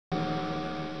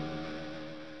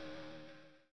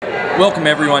Welcome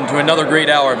everyone to another great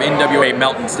hour of NWA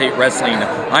Mountain State Wrestling.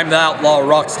 I'm the outlaw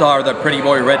rock star, the pretty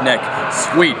boy redneck,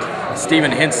 sweet Stephen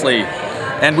Hensley.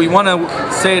 And we want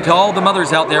to say to all the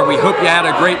mothers out there, we hope you had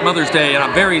a great Mother's Day,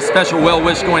 and a very special well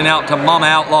wish going out to Mama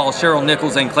Outlaw, Cheryl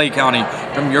Nichols, and Clay County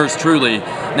from yours truly.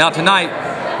 Now tonight,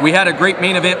 we had a great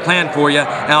main event planned for you,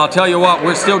 and I'll tell you what,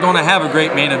 we're still going to have a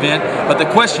great main event, but the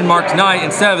question mark tonight,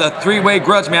 instead of the three-way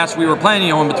grudge match we were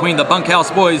planning on between the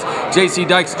Bunkhouse boys, JC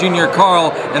Dykes Jr.,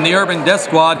 Karl, and the Urban Death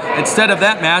Squad, instead of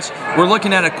that match, we're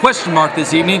looking at a question mark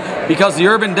this evening because the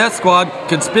Urban Death Squad,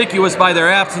 conspicuous by their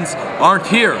absence, aren't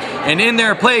here. And in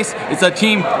their place, it's a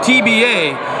team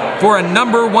TBA for a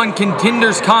 #1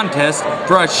 contenders contest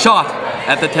for a shot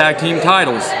at the tag team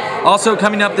titles. Also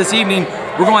coming up this evening,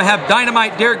 we're going to have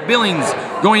Dynamite Derik Billings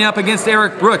going up against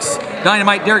Eric Brooks.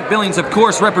 Dynamite Derik Billings, of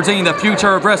course, representing the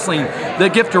future of wrestling, the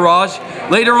Gift Garage.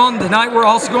 Later on tonight, we're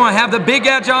also going to have the big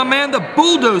agile man, the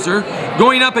Bulldozer,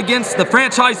 going up against the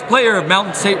franchise player of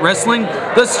Mountain State Wrestling,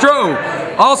 the Stro.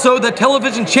 Also, the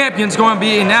television champion's going to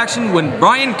be in action when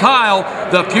Bryan Kyle,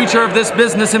 the future of this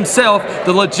business himself,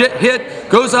 the legit hit,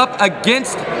 goes up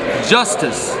against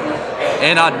Justice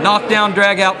in a knockdown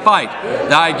drag-out fight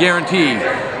that I guarantee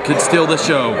could steal the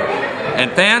show.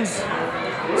 And fans,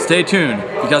 stay tuned,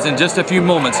 because in just a few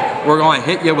moments, we're going to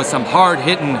hit you with some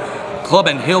hard-hitting club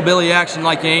and hillbilly action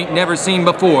like you ain't never seen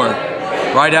before,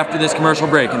 right after this commercial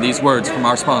break and these words from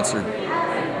our sponsor.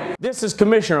 This is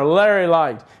Commissioner Larry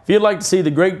Light. If you'd like to see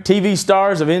the great TV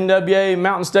stars of NWA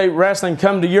Mountain State Wrestling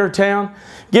come to your town,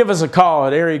 give us a call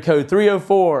at area code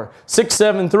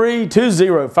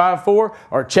 304-673-2054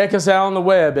 or check us out on the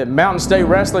web at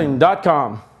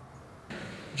mountainstatewrestling.com.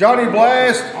 Johnny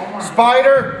Blast,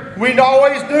 Spider, we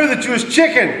always knew that you was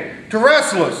chicken to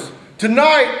wrestle us.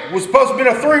 Tonight was supposed to be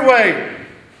a three-way.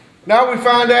 Now we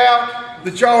find out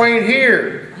that y'all ain't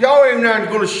here. Y'all ain't not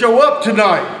going to show up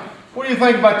tonight. What do you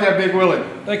think about that, Big Willie?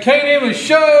 They can't even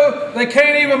show, they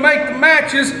can't even make the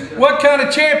matches. What kind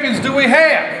of champions do we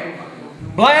have?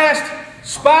 Blast,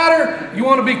 Spider, you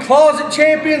want to be closet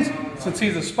champions? Since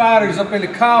he's a spider, he's up in the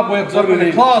cobwebs, up in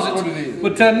the closets.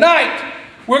 But tonight,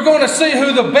 we're going to see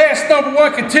who the best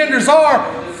 #1 contenders are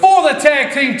for the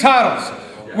tag team titles.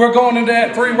 We're going into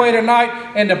that three-way tonight,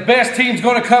 and the best team's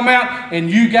going to come out, and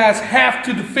you guys have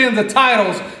to defend the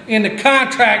titles. In the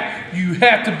contract, you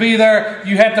have to be there,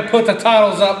 you have to put the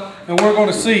titles up, and we're going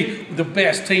to see the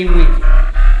best team win.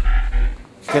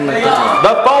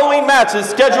 The following match is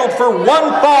scheduled for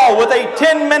one fall with a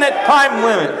 10-minute time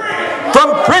limit.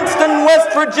 From Princeton,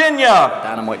 West Virginia,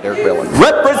 Dynamite Derik Billings.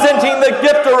 Representing the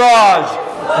Gift Garage,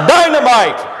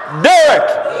 Dynamite Derik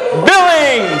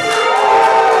Billings.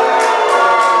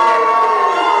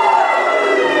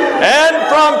 And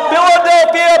from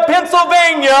Philadelphia,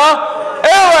 Pennsylvania,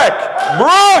 Eric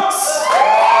Brooks.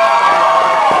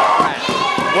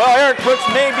 Well, Eric Brooks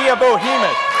may be a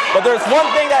behemoth, but there's one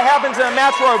thing that happens in a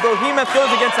match where a behemoth goes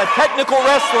against a technical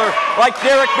wrestler like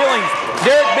Derik Billings.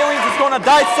 Derik Billings is going to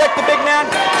dissect the big man,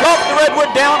 chop the redwood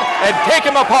down, and take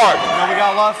him apart. Now we got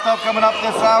a lot of stuff coming up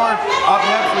this hour. Up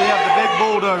next we have the big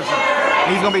Bulldozer.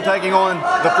 He's going to be taking on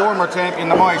the former champion,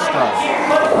 the Maestro.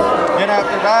 Then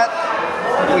after that,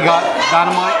 we got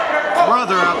Dynamite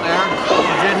brother out there,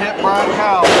 legit hit Bryan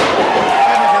Karl.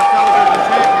 Defending his television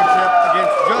championship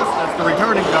against Justice, the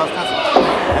returning Justice.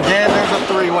 And then there's a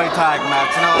three-way tag match.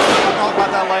 You know, we'll talk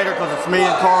about that later because it's me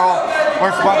and Karl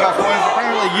versus Bunkhouse boys.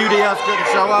 Apparently UDS couldn't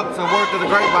show up, so word to the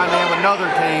grapevine they have another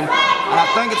team. And I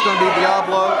think it's going to be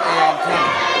Diablo and Tenney.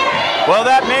 Well,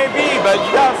 that may be, but you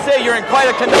gotta say you're in quite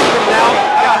a conundrum now.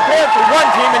 You got paired for one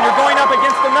team and you're going up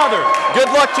against another.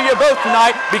 Good luck to you both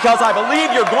tonight, because I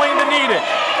believe you're going to need it.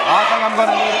 I think I'm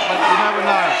going to need it, but you never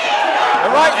know.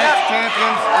 And right now,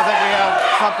 ex-champions, I think we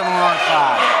have something on our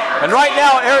side. And right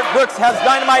now, Eric Brooks has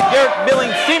Dynamite Derik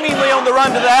Billings seemingly on the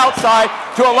run to the outside.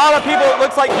 To a lot of people, it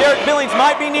looks like Derik Billings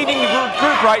might be needing to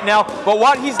group right now, but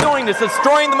what he's doing is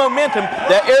destroying the momentum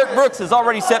that Eric Brooks has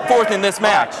already set forth in this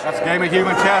match. That's a game of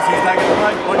human chess. He's taking the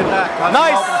plate. Look at that.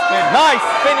 Nice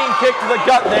spinning kick to the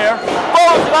gut there.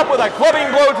 Follows it up with a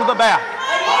clubbing blow to the back.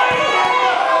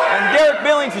 And Derik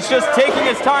Billings is just taking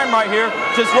his time right here,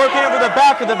 just working over the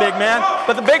back of the big man.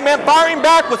 But the big man firing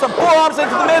back with some forearms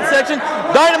into the midsection.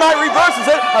 Dynamite reverses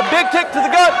it, a big kick to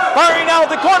the gut, firing out of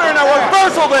the corner, and a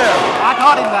reversal there. I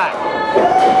caught him back.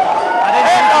 I didn't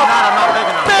see him that, I'm not big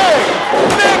enough.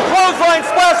 Big clothesline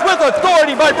splash with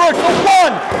authority by Brooks. The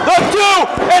one, the two,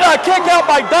 and a kick out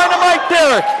by Dynamite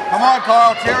Derik. Come on,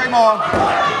 Karl, cheer him on.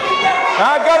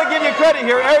 Now, I've got to give you credit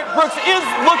here. Eric Brooks is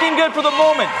looking good for the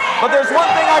moment. But there's one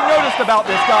thing I've noticed about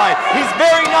this guy. He's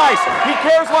very nice. He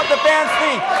cares what the fans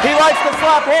think. He likes to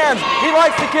slap hands. He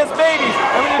likes to kiss babies.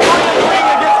 And when you're going in the ring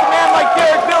against the man man like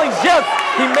Derik Billings, yes,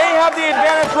 he may have the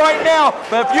advantage right now,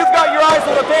 but if you've got your eyes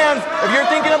on the fans, if you're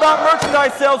thinking about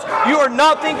merchandise sales, you are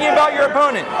not thinking about your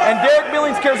opponent. And Derik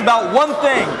Billings cares about one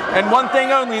thing, and one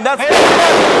thing only, and that's big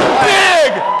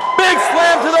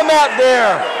slam to the mat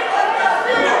there.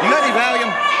 You got any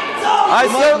Valium? I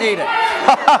still need it.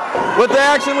 With the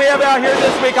action we have out here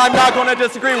this week, I'm not going to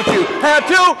disagree with you. Had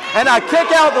two, and I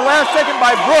kick out the last second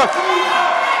by Brooks.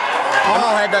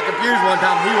 Karl had that confused one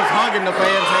time. He was hugging the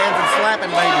fans' hands and slapping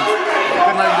babies.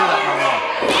 Couldn't let him do that no more.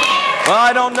 Well,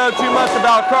 I don't know too much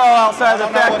about Karl outside of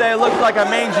the fact that he looks like a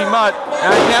mangy mutt,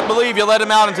 and I can't believe you let him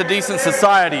out into decent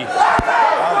society.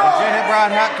 Legit hit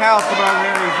Bryan Cows come over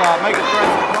here. He's making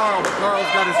threats to Karl, but Karl's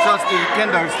got his trusty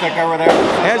kendo stick over there.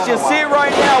 As you see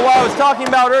right now, what I was talking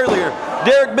about earlier,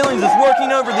 Derik Billings is working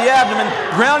over the abdomen,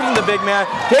 grounding the big man,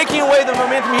 taking away the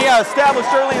momentum he had established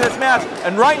early in this match,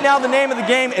 and right now the name of the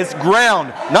game is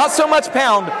ground. Not so much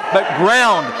pound, but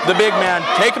ground the big man.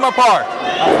 Take him apart.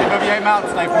 NWA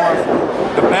Mountain State for us.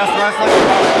 The best wrestling.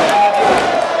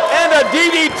 And a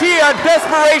DDT, a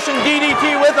desperation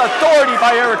DDT with authority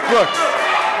by Eric Brooks.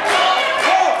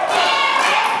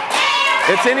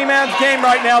 It's any man's game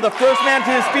right now. The first man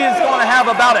to his feet is going to have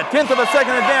about a 1/10 of a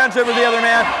second advantage over the other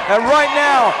man. And right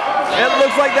now, it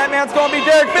looks like that man's going to be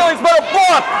Derik Billings, but a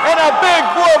block and a big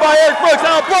blow by Eric Brooks,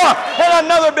 and a block and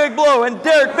another big blow. And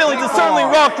Derik Billings is certainly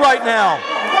rocked right now.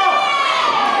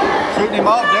 Shooting him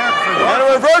off, Derik. And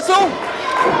a reversal.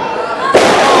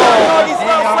 Oh, he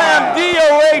still slammed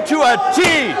DOA to a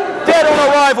T. Dead on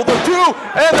arrival, the 2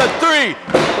 and the 3.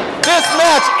 This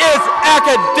match is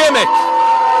academic.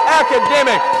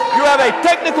 You have a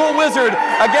technical wizard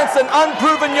against an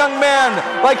unproven young man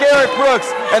like Eric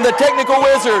Brooks, and the technical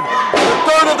wizard, the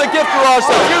third of the gift garage,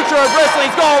 the future of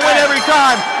wrestling, is going to win every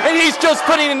time, and he's just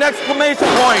putting an exclamation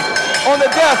point on the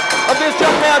death of this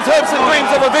young man's hopes and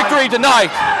dreams of a victory tonight.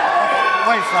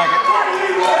 Wait a second.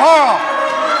 Karl,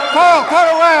 cut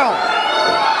around.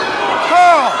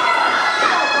 Karl.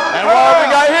 And what have we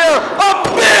got here? A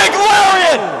big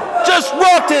lariat! Just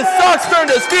rocked his socks,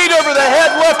 turned his feet over the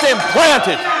head, left him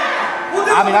planted.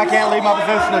 I mean, I can't leave my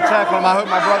position to check on him. I hope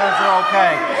my brothers are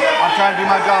okay. I'm trying to do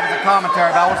my job as a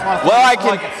commentator, but I just want to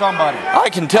look at somebody. I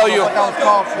can tell you what that was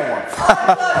called for.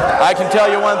 I can tell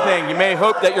you one thing. You may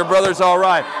hope that your brother's all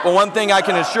right, but one thing I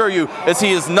can assure you is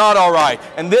he is not all right.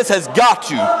 And this has got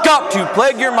to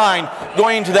plague your mind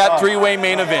going into that three-way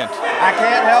main event. I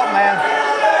can't help, man.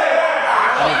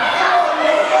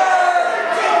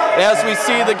 As we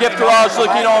see the gift garage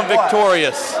looking on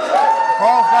victorious.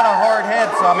 Karl's got a hard head,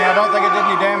 so I mean, I don't think it did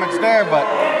any damage there, but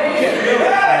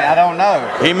I don't know.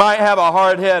 He might have a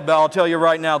hard head, but I'll tell you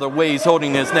right now, the way he's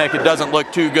holding his neck, it doesn't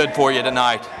look too good for you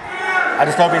tonight. I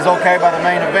just hope he's okay by the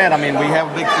main event. I mean, we have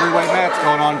a big three-way match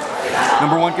going on,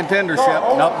 #1 contendership.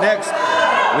 And up next,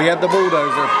 we have the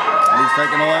Bulldozer, and he's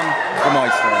taking on the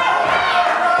Maestro.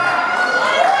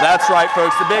 That's right,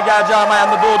 folks. The big agile man,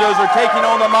 the Bulldozer, taking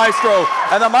on the Maestro.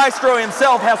 And the Maestro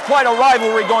himself has quite a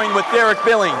rivalry going with Derik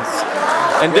Billings.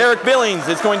 And Derik Billings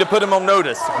is going to put him on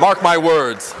notice. Mark my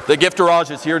words. The gift garage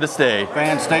is here to stay.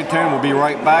 Fans, stay tuned. We'll be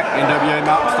right back. NWA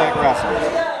Mountain State Wrestling.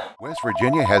 West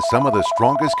Virginia has some of the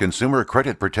strongest consumer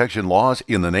credit protection laws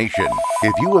in the nation.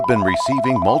 If you have been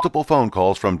receiving multiple phone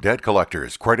calls from debt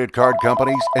collectors, credit card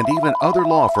companies, and even other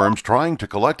law firms trying to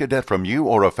collect a debt from you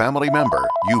or a family member,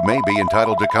 you may be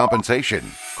entitled to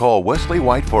compensation. Call Wesley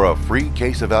White for a free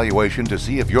case evaluation to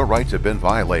see if your rights have been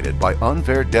violated by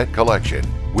unfair debt collection.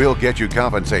 We'll get you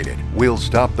compensated. We'll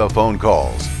stop the phone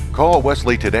calls. Call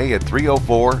Wesley today at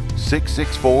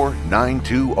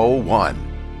 304-664-9201.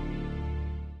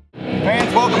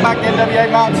 Fans, welcome back to NWA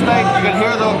Mountain State. You can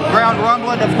hear the ground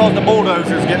rumbling. That's because the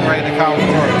Bulldozer's getting ready to come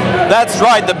through. That's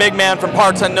right. The big man from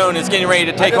Parts Unknown is getting ready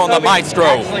to take on the Maestro.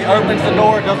 Actually opens the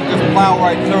door, doesn't just plow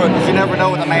right through it, because you never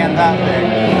know with a man that big.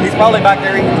 He's probably back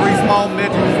there eating 3 small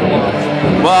midgets for lunch.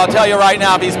 Well, I'll tell you right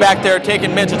now, if he's back there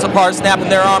taking midgets apart, snapping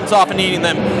their arms off and eating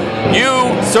them, you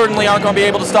certainly aren't going to be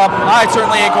able to stop him. I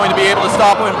certainly ain't going to be able to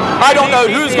stop him. I don't know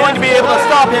who's going to be able to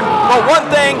stop him, but one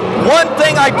thing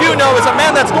I do know is a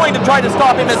man that's going to try to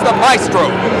stop him is the Maestro. If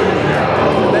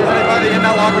there's anybody in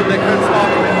that locker that could stop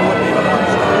him, it would be the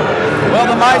Maestro. Well,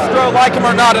 the Maestro, like him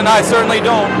or not, and I certainly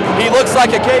don't, he looks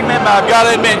like a caveman, but I've got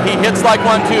to admit, he hits like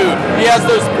one too. He has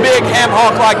those big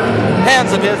ham-hock-like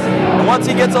hands of his, and once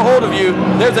he gets a hold of you,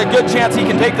 there's a good chance he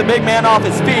can take the big man off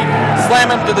his feet, slam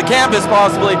him to the canvas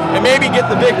possibly, and maybe get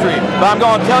the victory. But I'm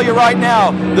going to tell you right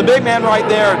now, the big man right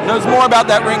there knows more about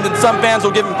that ring than some fans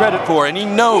will give him credit for, and he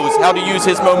knows how to use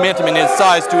his momentum and his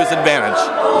size to his advantage.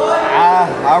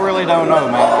 I really don't know,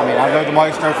 man. I mean, I know the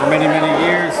Maestro for many, many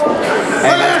years.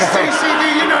 And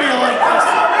CD, you know you like this.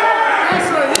 That's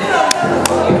right.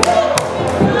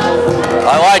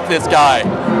 this guy. It's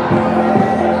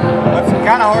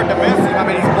kind of hard to miss him. I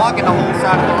mean, he's blocking the whole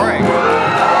side of the ring.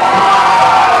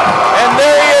 And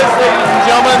there he is, ladies and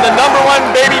gentlemen, the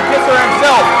 #1 baby kisser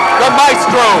himself, the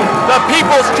Maestro, the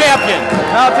People's Champion.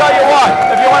 Now I'll tell you what,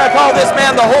 if you want to call this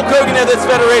man the Hulk Hogan of this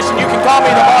federation, you can call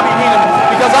me the Bobby Heenan,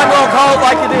 because I'm going to call it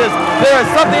like it is. There is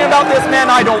something about this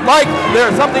man I don't like, there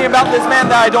is something about this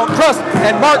man that I don't trust,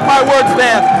 and mark my words,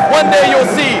 fans, one day you'll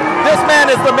see, this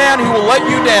man is the man who will let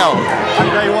you down. I'll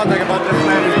tell you one thing about this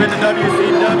man. He's been to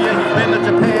WCW, he's been to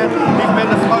Japan, he's been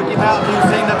to Smoky Mountain, he's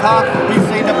seen the top, he's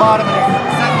seen the bottom, and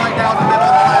he's sat right down the middle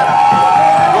of the ladder.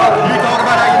 Well, you talk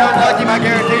about how you don't like him, I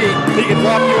guarantee he can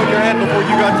drop you on your head before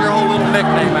you got your whole little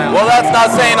nickname out. Well, that's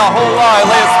not saying a whole lot.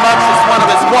 Elias Smuts is one of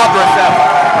his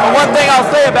quadriceps. But one thing I'll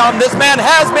say about him, this man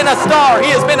has been a star.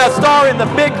 He has been a star in the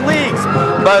big leagues.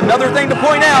 But another thing to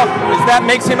point out is that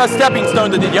makes him a stepping stone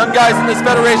to the young guys in this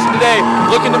federation today,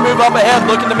 looking to move up ahead,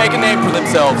 looking to make a name for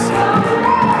themselves.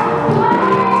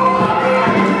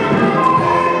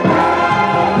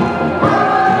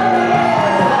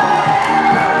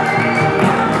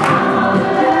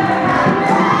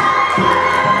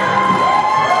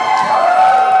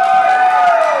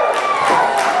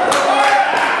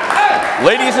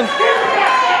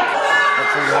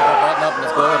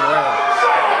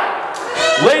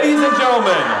 Ladies and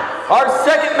gentlemen, our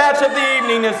second match of the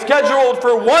evening is scheduled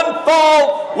for one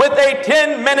fall with a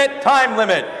 10-minute time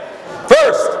limit.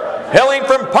 First, hailing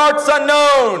from parts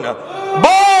unknown,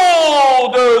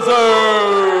 Bulldozer!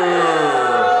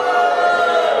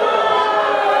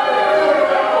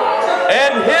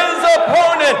 And his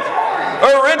opponent,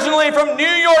 originally from New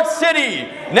York City,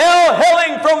 now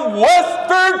hailing from West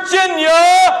Virginia,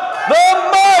 the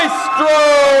Maestro!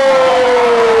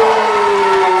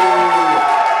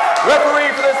 Referee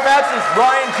for this match is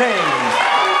Bryan.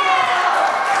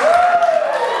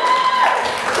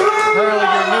 Apparently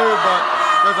you're new, but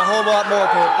there's a whole lot more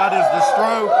to it. That is the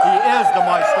Stro. He is the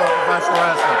Maestro of professional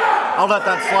wrestling. I'll let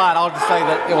that slide. I'll just say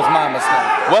that it was my mistake.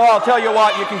 Well, I'll tell you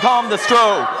what, you can call him the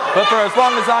Stro, but for as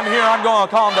long as I'm here, I'm going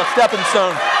to call him the Stepping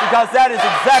Stone, because that is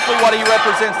exactly what he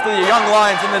represents to the young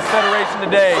lions in this federation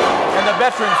today, and the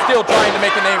veterans still trying to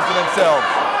make a name for themselves.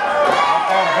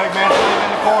 Okay, the big man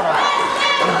in the corner.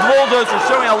 The Bulldozer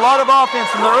showing a lot of offense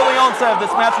from the early onset of this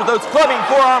match with those clubbing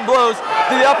forearm blows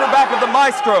to the upper back of the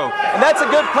Maestro. And that's a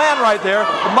good plan right there.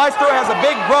 The Maestro has a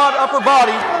big, broad upper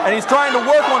body, and he's trying to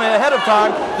work on it ahead of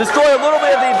time, destroy a little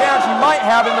bit of the advantage he might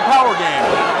have in the power game.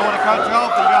 I want to cut you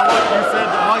off, but you got what? You said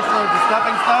that Maestro is the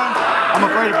stepping stone? I'm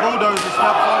afraid if Bulldozer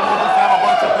steps on, we'll just have a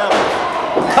bunch of pebbles.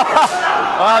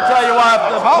 Well, I'll tell you what,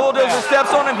 if the Bulldozer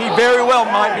steps on him, he very well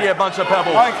might be a bunch of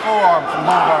pebbles. Right forearm from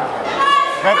Bulldozer.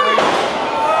 Referee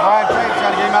Bryan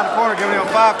trying to get him out of the corner, giving him a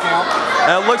 5 count.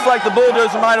 And it looks like the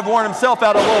Bulldozer might have worn himself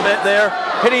out a little bit there,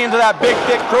 hitting into that big,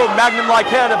 thick, curved magnum-like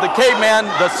head of the caveman,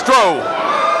 the Stro.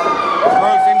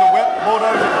 Stro seemed to whip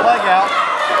Bulldozer's leg out.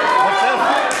 What's this?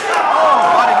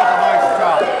 Oh, body with a nice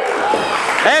chop.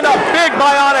 And a big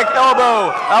bionic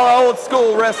elbow, our old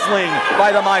school wrestling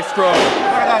by the Maestro.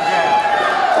 Look at that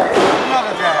jab.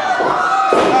 Another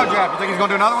jab. Another jab. You think he's going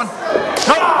to do another one?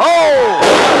 Oh!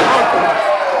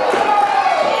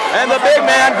 And the big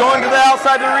man going to the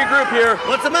outside to regroup here.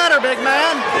 What's the matter, big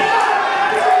man?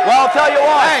 Well, I'll tell you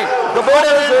what. Hey, the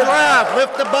Bulldozer drive.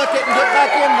 Lift the bucket and get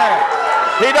back in there.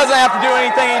 He doesn't have to do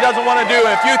anything he doesn't want to do.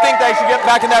 If you think they should get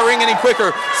back in that ring any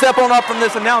quicker, step on up from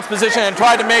this announced position and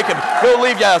try to make him. He'll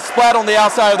leave you a splat on the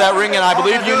outside of that ring, and I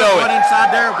believe you know it. Run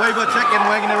inside there, wave a chicken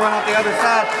wing, and then run out the other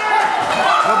side.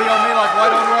 He'll be on me like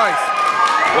white on rice.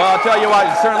 Well, I'll tell you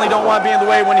what, you certainly don't want to be in the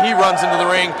way when he runs into the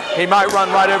ring. He might run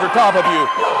right over top of you.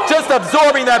 Just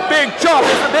absorbing that big chop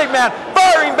is the big man,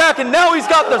 firing back, and now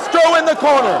he's got the Stro in the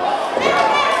corner.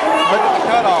 Look at the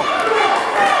cutoff.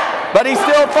 But he's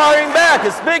still firing back.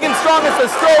 As big and strong as the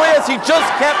Stro is, he just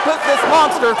can't put this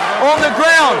monster on the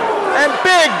ground. And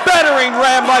big battering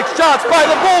ram-like shots by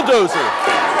the Bulldozer.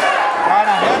 Trying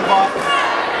to headbutt.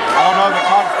 I don't know if it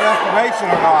caught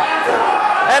desperation or not.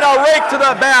 And a rake to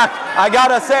the back. I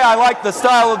gotta say, I like the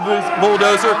style of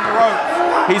Bulldozer.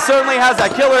 He certainly has a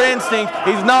killer instinct.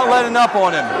 He's not letting up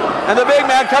on him. And the big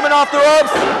man coming off the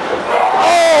ropes.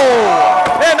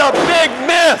 Oh! And a big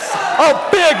miss. A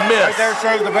big miss. Right there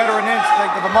shows the veteran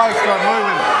instinct of the Maestro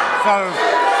moving. So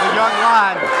the young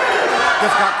lion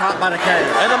just got caught by the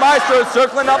cage. And the Maestro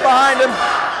circling up behind him.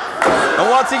 And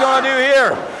what's he gonna do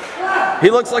here? He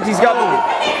looks like he's got the...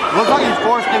 Looks like he's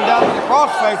forced him down to the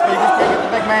crossface, but he just can't get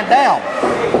the big man down.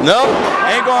 No,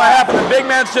 ain't gonna happen. The big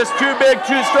man's just too big,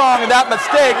 too strong, and that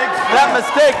mistake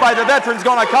by the veteran's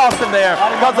gonna cost him there.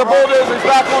 Because the Bulldozer's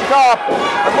back on top.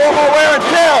 A little more wear and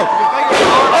tear.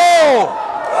 Oh!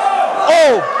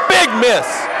 Oh! big miss.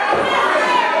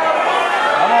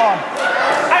 Come on.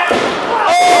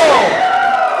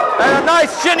 Oh! And a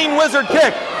nice shinning wizard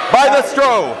kick by the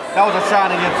Stro. That was a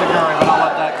shining Itsuguri, but I'll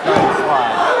let that go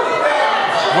slide.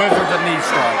 Wizard's a knee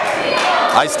strike.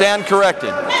 I stand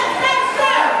corrected.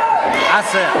 I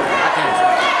said, I can't say.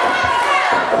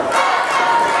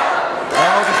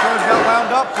 And what the Stros got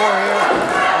wound up for here.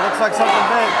 It looks like something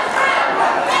big.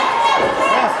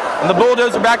 Yes. And the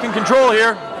Bulldozer back in control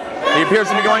here. He appears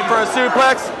to be going for a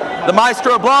suplex. The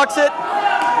Maestro blocks it.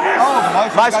 Oh,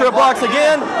 the Maestro blocks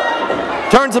again.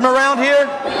 Turns him around here.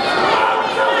 And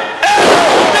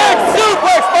a big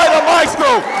suplex by the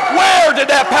Maestro. Where did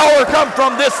that power come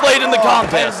from this late in the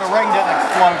contest? The ring didn't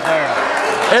explode there.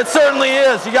 It certainly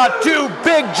is. You got two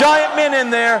big giant men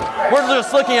in there. We're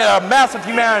just looking at a massive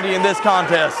humanity in this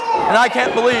contest. And I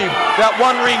can't believe that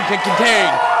one ring can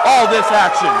contain all this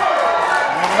action.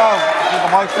 You never know what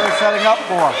the Maestro's setting up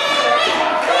for.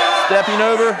 Stepping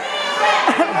over.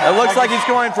 It looks like he's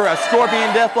going for a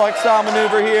scorpion deathlock style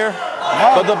maneuver here.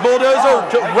 But the Bulldozer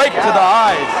rake to the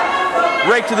eyes.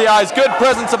 Rake to the eyes. Good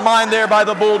presence of mind there by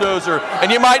the Bulldozer.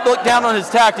 And you might look down on his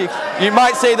tactics. You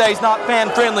might say that he's not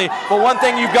fan-friendly. But one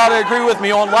thing you've got to agree with me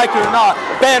on, like it or not,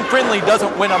 fan-friendly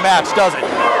doesn't win a match, does it?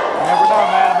 You never know,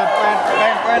 man. I've been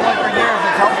fan-friendly for years.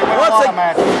 It's helped me win a lot of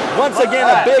matches. Once again,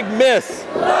 a big miss.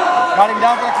 Got him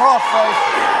down for the crossface.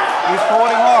 He's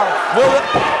pulling hard.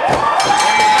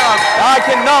 I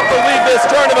cannot believe this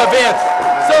turn of events.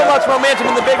 So much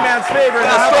momentum in the big man's favor, and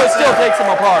the Stro still takes him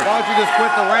apart. Why don't you just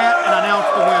quit the rant and announce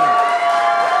the winner?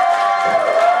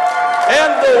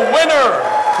 And the winner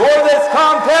for this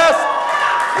contest,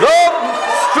 the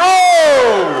Stro.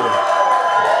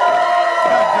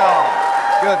 Good job.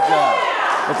 Good job.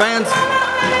 Well, fans,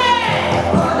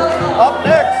 up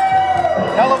next,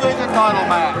 television title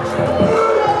match.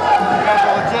 We got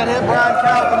the legit hit Bryan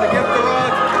from the Gift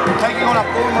Garage taking on a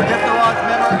former Gift Garage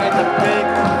member in the Big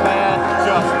Bad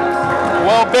Justice.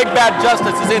 Well, Big Bad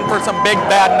Justice is in for some big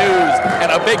bad news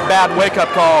and a big bad wake-up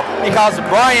call because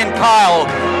Bryan Karl,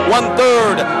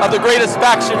 1/3 of the greatest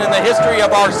faction in the history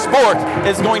of our sport,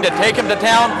 is going to take him to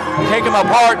town, take him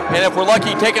apart, and if we're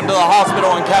lucky, take him to the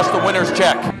hospital and cash the winner's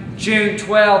check. June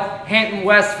 12th, Hinton,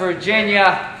 West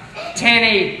Virginia.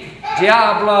 Tenney,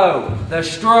 Diablo, the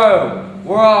Stro,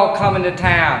 we're all coming to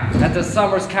town at the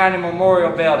Summers County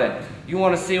Memorial Building. You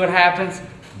want to see what happens?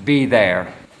 Be there.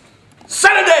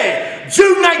 Saturday,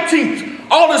 June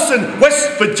 19th, Alderson,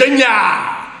 West Virginia.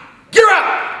 Gear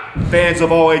up! Fans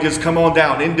of all ages, come on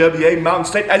down. NWA Mountain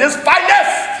State at its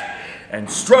finest! And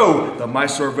Stro, the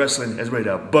Maestro of Wrestling, is ready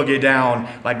to boogie down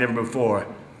like never before.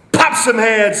 Pop some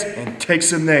heads and take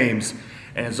some names.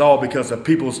 And it's all because the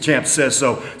People's Champ says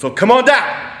so. So come on down.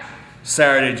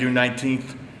 Saturday, June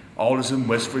 19th, Alderson,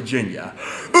 West Virginia.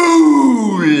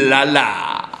 Ooh la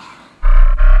la.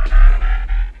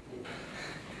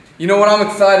 You know what, I'm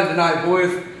excited tonight,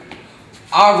 boys.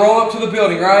 I roll up to the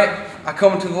building, right? I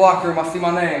come into the locker room, I see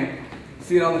my name.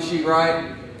 See it on the sheet, right?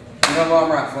 You know who I'm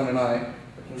wrestling tonight.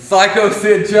 Psycho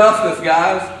Sid Justice,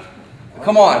 guys.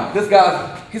 Come on, this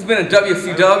guy's, he's been in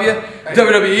WCW,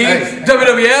 WWE,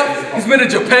 WWF, he's been in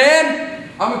Japan.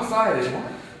 I'm excited.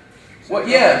 What?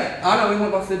 Yeah, I know, he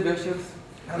went by Sid Vicious.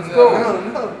 That's cool.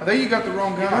 No. I think you got the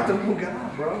wrong guy. You got the wrong guy,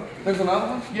 bro. There's another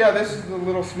one? Yeah, this is the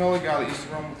little smelly guy that used to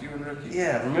run with you and Ricky.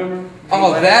 Yeah, remember?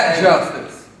 Oh, that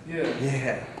Justice. Yeah.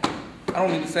 Yeah. I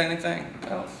don't need to say anything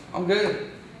else. I'm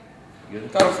good. Good.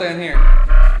 Thought I'd stay in here.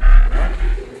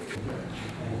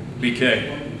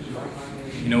 BK,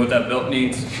 you know what that belt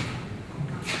needs?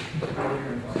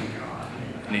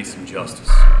 It needs some justice.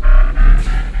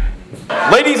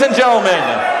 Ladies and gentlemen,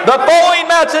 the following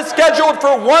match is scheduled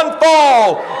for one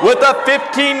fall with a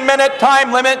 15-minute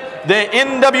time limit. The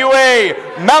NWA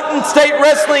Mountain State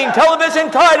Wrestling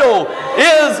television title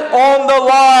is on the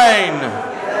line.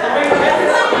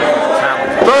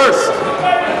 First,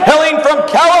 hailing from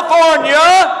California,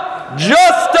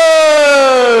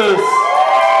 Justice.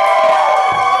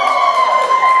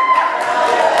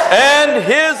 And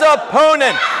his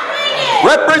opponent,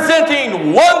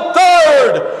 representing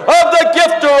 1/3 of the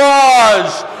Gift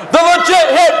Garage, the legit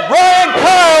hit Bryan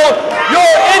Karl,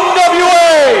 your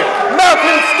NWA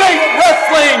Mountain State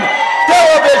Wrestling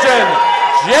Television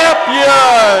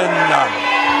Champion.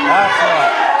 That's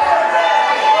right.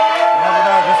 You never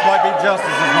know, this might be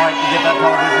Justice's night to get that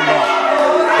television belt.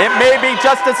 It may be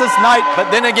Justice's night, but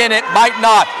then again, it might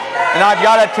not. And I've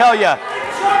got to tell you,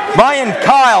 Bryan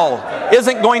Karl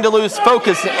isn't going to lose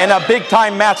focus in a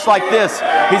big-time match like this.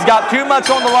 He's got too much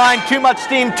on the line, too much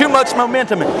steam, too much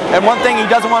momentum. And one thing he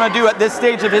doesn't want to do at this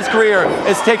stage of his career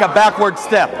is take a backward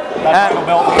step. That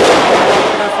belt.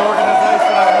 This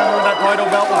organization, I remember that title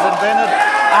belt was invented.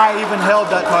 I even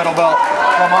held that title belt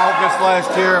from August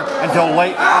last year until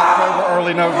late October,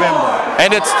 early November.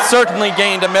 And it's certainly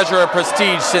gained a measure of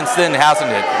prestige since then,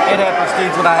 hasn't it? It had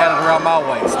prestige when I had it around my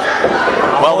waist.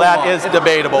 Well, that is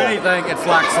debatable. If anything, it's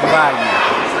like some value.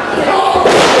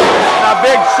 And a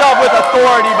big shove with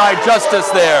authority by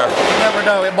Justice there. You never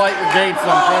know, it might gain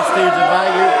some prestige and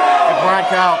value if Bryan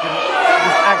Karl can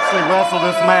just actually wrestle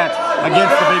this match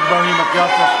against the big behemoth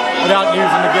Justice without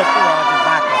using the gift garage as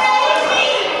backup.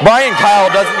 Bryan Karl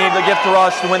doesn't need the gift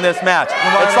garage to win this match.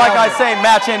 It's like I say,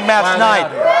 match in, match night.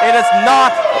 It is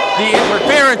not the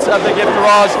interference of the gift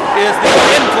garage, it is the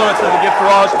influence of the gift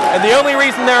garage. And the only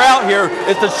reason they're out here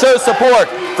is to show support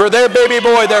for their baby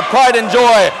boy, their pride and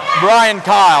joy, Bryan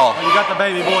Karl. You got the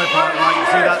baby boy part right. You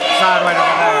see that side right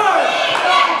over there.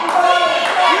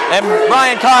 And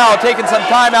Bryan Karl taking some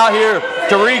time out here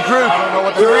to regroup,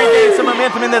 to regain some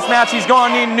momentum in this match. He's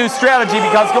going to need a new strategy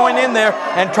because going in there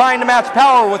and trying to match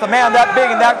power with a man that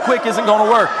big and that quick isn't going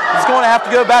to work. He's going to have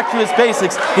to go back to his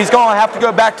basics. He's going to have to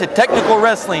go back to technical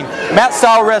wrestling,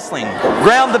 mat-style wrestling.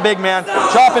 Ground the big man,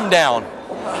 chop him down.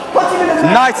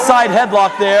 Nice side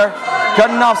headlock there,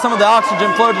 cutting off some of the oxygen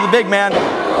flow to the big man.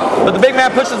 But the big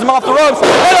man pushes him off the ropes,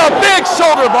 and a big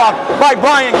shoulder block by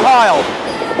Bryan Karl.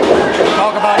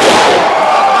 Talk about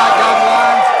young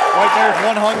lions. Right there's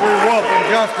one hungry wolf in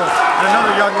Justice. And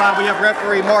another young lion, we have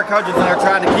referee Mark Hudgens in there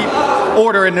trying to keep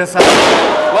order in this house.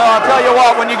 Well, I'll tell you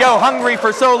what, when you go hungry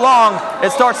for so long,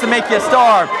 it starts to make you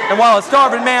starve. And while a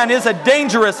starving man is a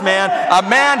dangerous man, a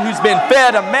man who's been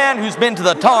fed, a man who's been to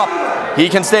the top, he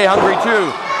can stay hungry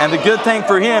too. And the good thing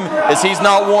for him is he's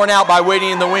not worn out by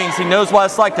waiting in the wings. He knows what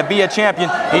it's like to be a champion.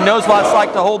 He knows what it's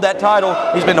like to hold that title.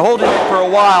 He's been holding it for a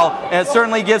while, and it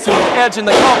certainly gives him an edge in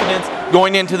the confidence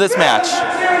going into this match.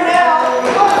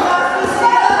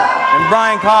 And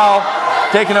Bryan Karl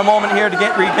taking a moment here to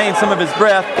regain some of his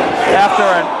breath after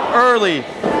an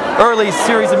early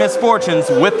series of misfortunes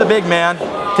with the big man,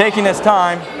 taking his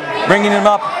time, bringing him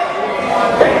up.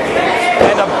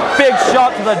 And a big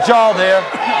shot to the jaw there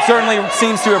certainly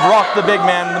seems to have rocked the big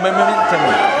man. The momentum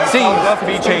seems to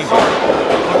be changing.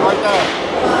 Right there.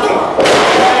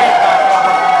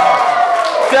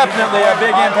 Definitely a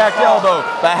big impact elbow,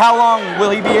 but how long will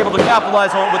he be able to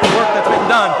capitalize on it with the work that's been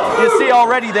done? You see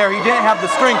already there, he didn't have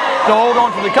the strength to hold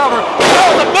on to the cover.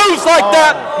 Oh, the moves like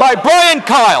that by Bryan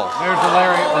Karl. There's the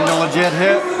lariat from the legit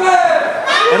hit.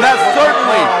 And that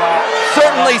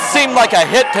certainly seemed like a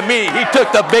hit to me. He took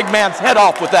the big man's head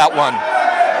off with that one.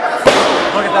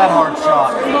 Look at that hard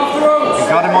shot. He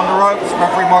got him on the ropes.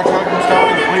 Referee Mark Hudgens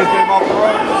telling him, please get him off the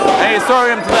ropes. And he's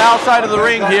throwing him to the outside of the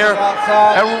ring here.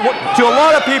 And to a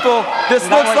lot of people, this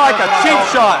looks like a cheap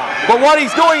shot. But what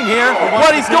he's doing here,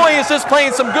 is just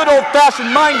playing some good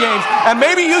old-fashioned mind games. And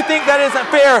maybe you think that isn't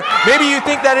fair. Maybe you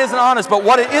think that isn't honest. But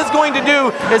what it is going to do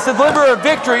is deliver a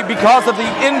victory because of the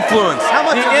influence.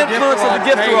 The influence of the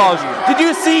gift garage. Did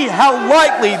you see how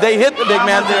lightly they hit the big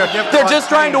man there? They're just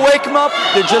trying to wake him up.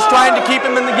 They're just trying to keep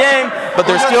him in the game. But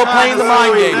they're still playing the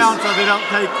mind games. So they don't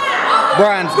take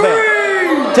Bryan's belt.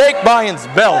 Take Bryan's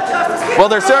belt. Well,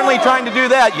 they're certainly trying to do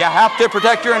that. You have to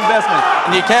protect your investment.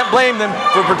 And you can't blame them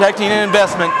for protecting an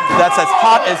investment that's as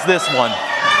hot as this one.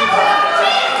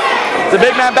 The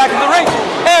big man back in the ring.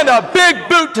 And a big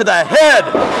boot to the head.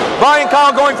 Bryan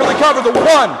Karl going for the cover. The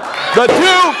one, the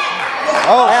two.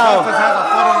 Oh, Justice has a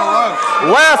foot on the ropes.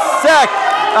 Last sec.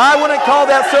 I wouldn't call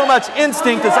that so much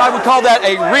instinct as I would call that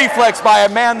a reflex by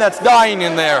a man that's dying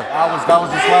in there. That was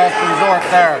his last resort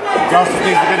there. Justice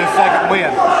needs to get his second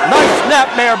win. Nice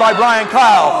snapmare by Bryan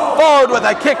Karl. Followed with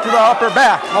a kick to the upper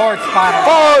back.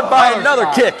 Followed by another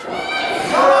kick.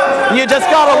 You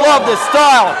just gotta love this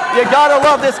style. You gotta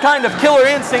love this kind of killer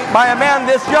instinct by a man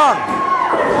this young.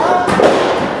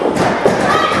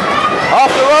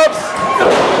 Off the ropes.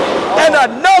 And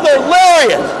another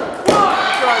lariat.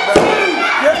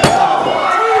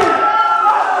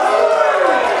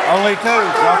 Only two.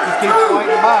 Justice keeps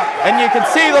fighting back. And you can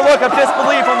see the look of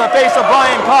disbelief on the face of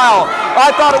Bryan Karl.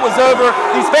 I thought it was over.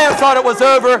 These fans thought it was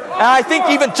over. And I think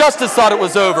even Justice thought it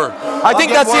was over. I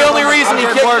think that's the only reason he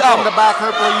kicked out. From the back,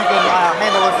 hopefully you can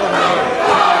handle it from the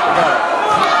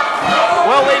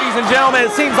Well, ladies and gentlemen,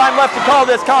 it seems I'm left to call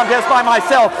this contest by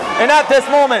myself. And at this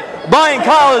moment, Bryan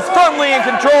Karl is firmly in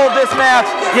control of this match.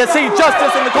 You see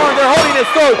Justice in the corner, they're holding his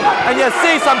throat. And you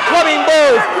see some clubbing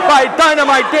blows by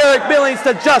Dynamite Derik Billings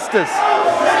to Justice.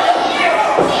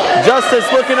 Justice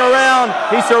looking around.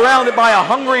 He's surrounded by a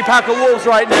hungry pack of wolves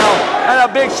right now. And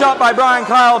a big shot by Bryan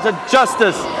Karl to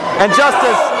Justice. And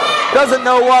Justice doesn't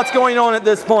know what's going on at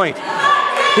this point.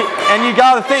 And you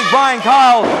got to think Bryan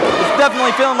Karl is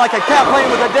definitely feeling like a cat playing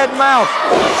with a dead mouse.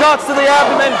 Shots to the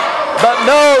abdomen, But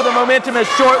no, the momentum is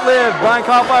short-lived. Bryan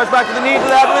Karl fires back to the knee to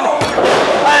the abdomen.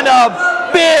 And a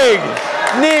big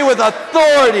knee with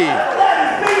authority.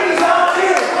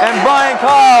 And Bryan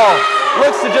Karl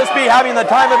looks to just be having the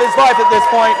time of his life at this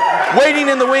point,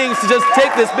 waiting in the wings to just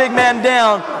take this big man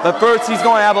down. But first he's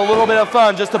going to have a little bit of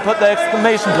fun just to put the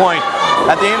exclamation point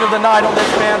at the end of the night on this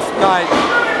man's night.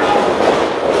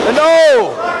 And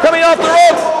no! Coming off the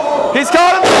ropes! He's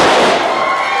caught him!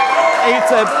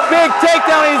 It's a big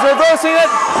takedown, he's reversing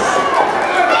it.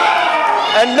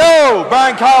 And no!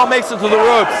 Bryan Karl makes it to the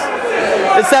ropes.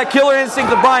 It's that killer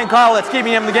instinct of Bryan Karl that's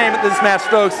keeping him in the game at this match,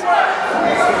 folks.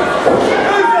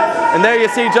 And there you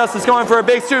see Justice going for a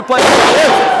big suplex.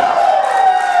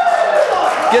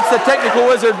 Gets the technical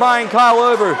wizard Bryan Karl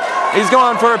over. He's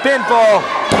going for a pinfall.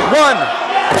 1,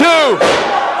 2,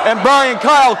 and Bryan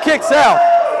Karl kicks out.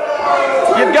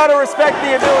 You've got to respect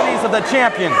the abilities of the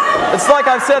champion. It's like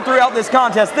I've said throughout this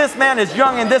contest, this man is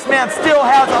young and this man still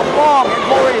has a long and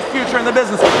glorious future in the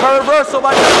business. A reversal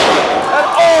by and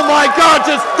oh my God,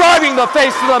 just driving the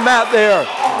face to the mat there.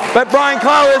 But Bryan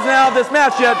Karl isn't out of this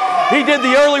match yet. He did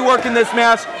the early work in this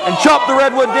match and chopped the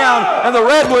Redwood down, and the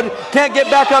Redwood can't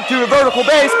get back up to a vertical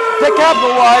base to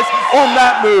capitalize on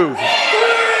that move.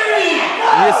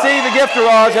 And you see the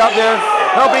Gifterage out there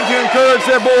helping to encourage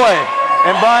their boy.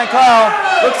 And Bryan Karl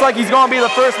looks like he's going to be the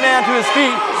first man to his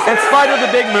feet in spite of the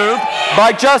big move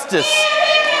by Justice.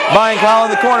 Bryan Karl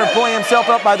in the corner pulling himself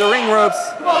up by the ring ropes.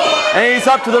 And he's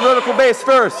up to the vertical base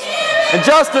first. And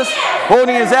Justice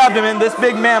holding his abdomen. This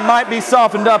big man might be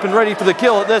softened up and ready for the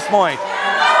kill at this point.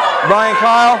 Bryan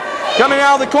Karl coming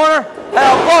out of the corner. And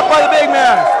a block by the big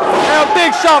man. And a big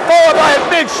shot followed by a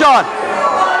big shot.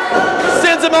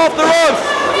 Sends him off the ropes.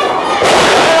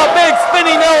 And a big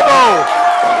spinning elbow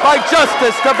by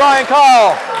Justice to Bryan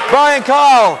Karl. Bryan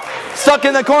Karl stuck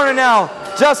in the corner now.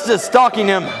 Justice stalking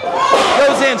him.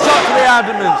 Goes in, shot to the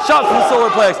abdomen, shot to the solar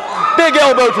plex. Big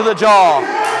elbow to the jaw.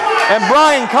 And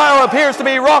Bryan Karl appears to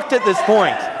be rocked at this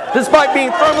point, despite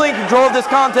being firmly in control of this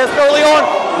contest early on.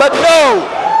 But no,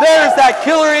 there's that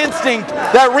killer instinct,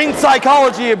 that ring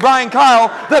psychology of Bryan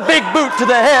Karl, the big boot to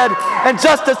the head, and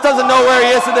Justice doesn't know where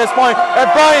he is at this point. And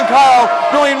Bryan Karl,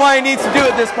 knowing what he needs to do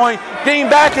at this point, getting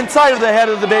back inside of the head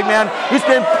of the big man, who's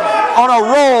been on a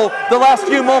roll the last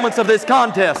few moments of this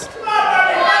contest.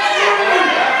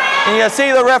 And you see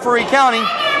the referee counting,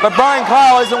 but Bryan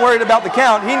Karl isn't worried about the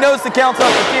count. He knows the count's up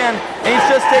to 10, and he's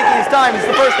just taking his time. He's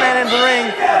the first man into the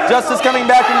ring. Justice coming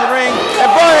back into the ring, and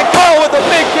Bryan Karl with a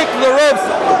big kick to the ropes,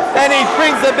 and he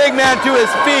brings the big man to his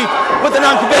feet with an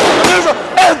unconventional maneuver,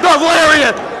 and the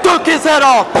lariat took his head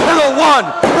off. And the 1,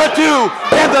 the 2,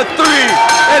 and the 3,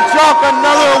 and chalk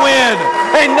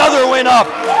another win up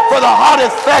for the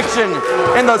hottest faction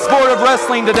in the sport of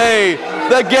wrestling today,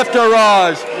 the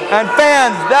Gifterage. And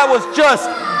fans, that was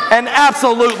just an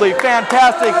absolutely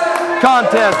fantastic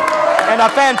contest and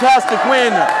a fantastic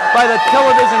win by the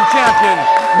television champion,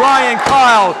 Bryan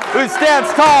Karl, who stands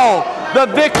tall,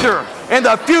 the victor and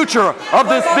the future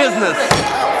of this business.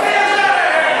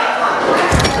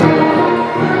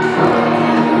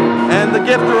 And the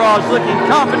Gifterage looking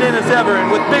confident as ever,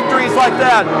 and with victories like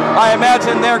that, I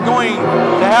imagine they're going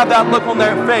to have that look on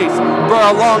their face for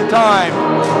a long time.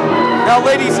 Now,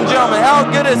 ladies and gentlemen, how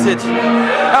good is it?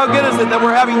 How good is it that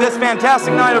we're having this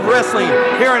fantastic night of wrestling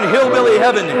here in Hillbilly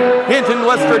Heaven, Hinton,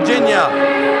 West Virginia?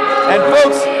 And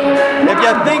folks, if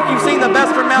you think you've seen the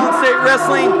best from Mountain State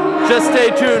Wrestling, just stay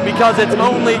tuned because it's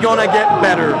only gonna get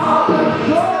better.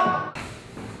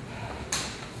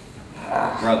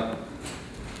 Brother,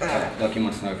 Ducky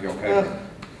wants to know if you're okay.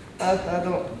 I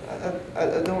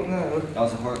don't know. That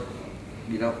was a hard.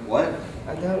 You don't what?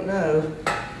 I don't know.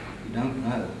 You don't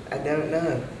know. I don't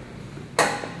know.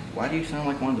 Why do you sound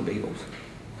like one of the Beatles?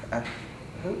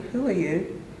 Who are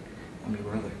you? I'm your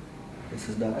brother. This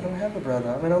is Ducky. I don't have a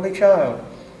brother. I'm an only child.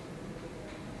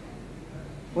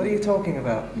 What are you talking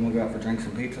about? You want to go out for drinks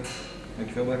and pizza? Make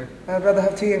you feel better? I'd rather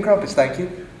have tea and crumpets, thank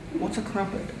you. What's a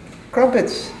crumpet?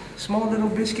 Crumpets. Small little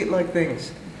biscuit-like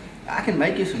things. I can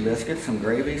make you some biscuits, some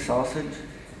gravy, sausage.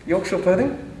 Yorkshire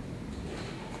pudding?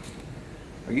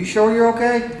 Are you sure you're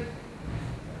okay?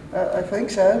 I think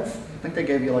so. I think they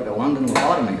gave you like a London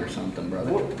lobotomy or something,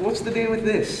 brother. What's the deal with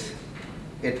this?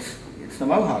 It's the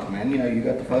mohawk, man. You know, you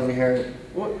got the fuzzy hair,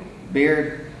 What?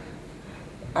 beard.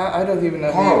 I don't even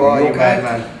know Karl, who you are, you okay?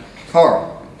 madman.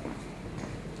 Karl.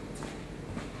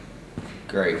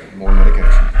 Great. More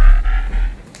medication.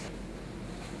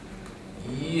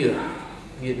 Yeah.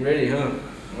 Getting ready, huh?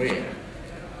 Oh yeah.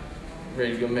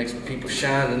 Ready to go make some people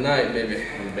shine tonight, baby.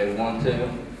 Anybody want to?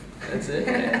 That's it,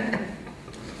 man.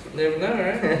 Never know,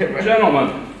 right?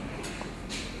 Gentlemen.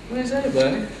 What is that,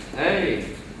 buddy? Hey.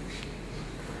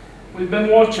 we've been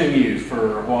watching you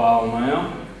for a while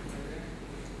now.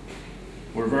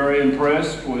 We're very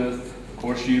impressed with, of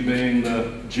course, you being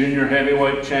the junior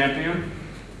heavyweight champion.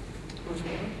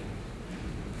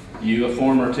 You a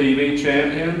former TV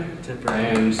champion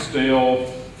and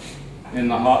still in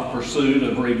the hot pursuit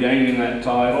of regaining that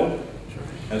title,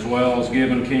 as well as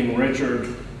giving King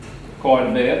Richard quite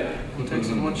a bit. We'll take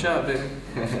some one shot, baby.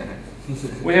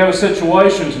 We have a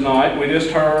situation tonight. We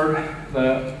just heard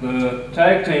that the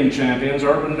tag team champions,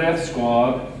 Urban Death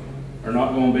Squad, are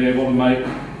not going to be able to make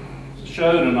the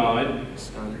show tonight.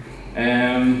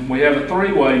 And we have a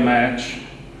three-way match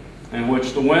in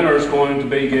which the winner is going to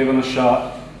be given a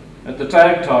shot at the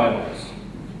tag titles.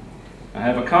 I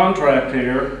have a contract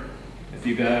here if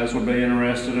you guys would be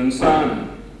interested in signing.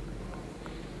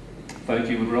 I think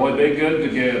you would really be good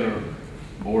together.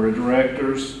 Board of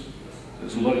directors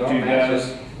has looked at you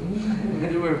guys.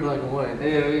 You wear black and white.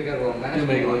 Yeah, we got a little match. You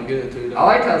make it look good too. I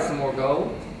like to have some more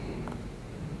gold.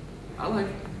 I like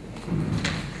it.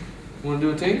 Want to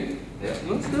do a team? Yeah.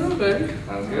 Let's do it, baby.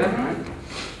 Sounds good. All right.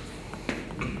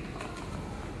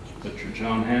 Put your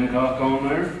John Hancock on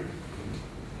there.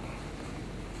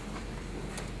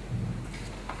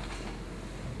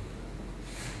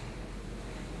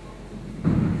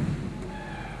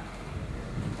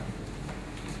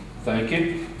 Thank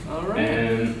you. All right.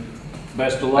 And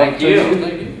best of luck Thank to you. you.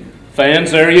 Thank you. Fans,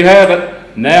 there you have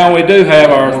it. Now we do have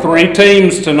our three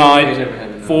teams tonight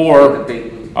for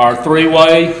our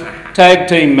three-way tag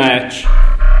team match.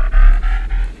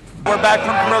 We're back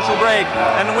from commercial break,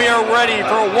 and we are ready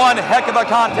for one heck of a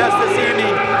contest this evening.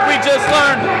 We just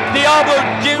learned Diablo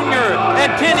Jr.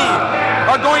 and Tenney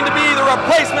are going to be the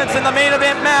replacements in the main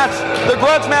event match. The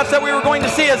grudge match that we were going to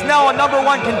see is now a #1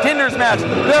 contenders match.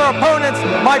 Their opponents,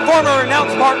 my former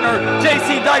announce partner,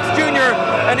 JC Dykes Jr.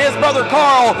 and his brother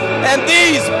Karl, and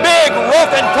these big,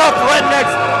 rough and tough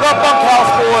rednecks, the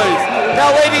Bunkhouse boys.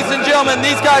 Now, ladies and gentlemen,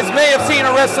 these guys may have seen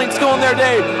a wrestling school in their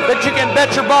day, but you can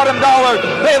bet your bottom dollar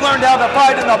they learned how to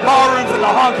fight in the ballrooms and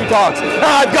the honky tonks. And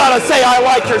I've got to say, I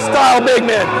like your style, big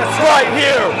man. Right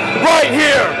here, right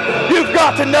here. You've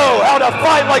got to know how to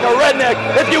fight like a redneck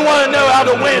if you want to know how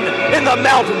to win in the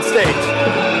Mountain State.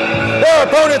 Their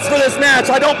opponents for this match,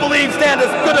 I don't believe, stand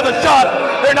as good of a shot.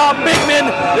 They're not big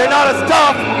men. They're not as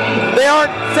tough. They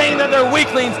aren't saying that they're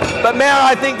weaklings, but man,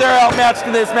 I think they're outmatched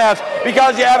in this match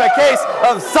because you have a case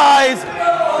of size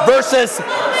versus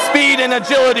speed and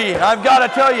agility. I've got to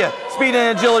tell you, speed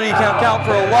and agility can count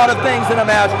for a lot of things in a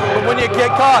match, but when you get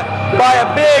caught by a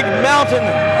big mountain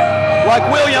like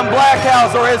William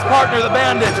Blackhouse or his partner, the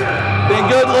Bandit, then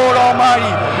good Lord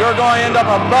Almighty, you're going to end up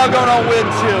a bug on a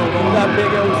windshield with that big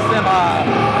old semi.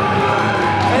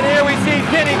 And here we see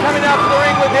Tenney coming out to the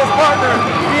ring with his partner,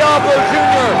 Diablo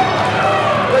Jr.,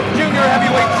 the junior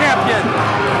heavyweight champion.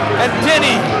 And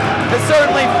Tenney is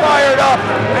certainly fired up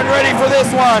and ready for this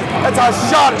one. That's a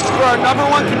shot for our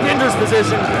 #1 contenders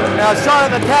position. Now, a shot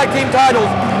at the tag team titles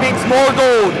means more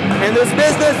gold. In this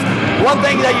business, one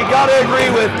thing that you got to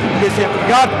agree with is if you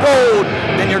got gold,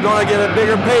 then you're going to get a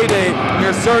bigger payday.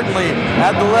 You're certainly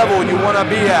at the level you want to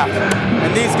be at.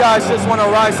 And these guys just want to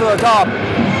rise to the top.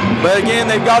 But again,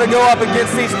 they've got to go up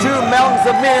against these two mountains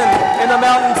of men in the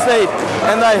Mountain State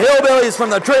and the hillbillies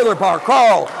from the trailer park,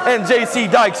 Karl and JC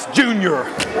Dykes Jr.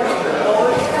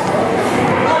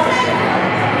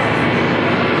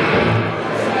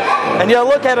 And you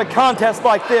look at a contest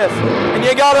like this, and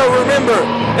you got to remember,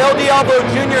 El Diablo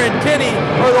Jr. and Tenney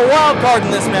are the wild card in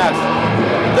this match.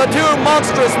 The two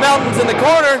monstrous mountains in the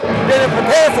corner didn't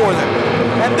prepare for them.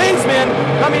 And these men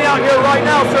coming out here right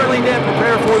now certainly didn't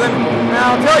prepare for them.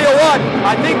 Now, I'll tell you what,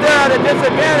 I think they're at a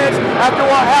disadvantage after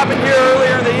what happened here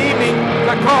earlier in the evening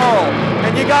to Karl.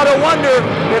 And you got to wonder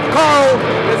if Karl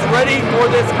is ready for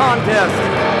this contest.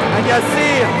 And you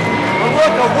see a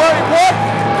look of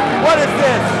what is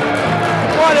this?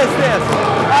 What is this?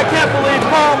 I can't believe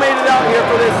Karl made it out here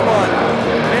for this one.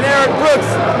 And Eric Brooks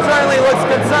certainly looks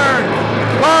concerned.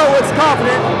 Karl looks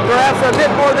confident, perhaps a bit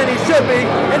more than he should be,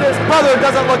 and his brother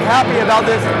doesn't look happy about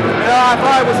this. And if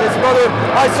I was his brother,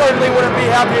 I certainly wouldn't be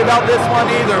happy about this one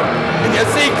either. And you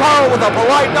see Karl with a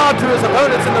polite nod to his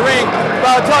opponents in the ring,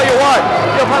 but I'll tell you what,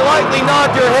 you politely nod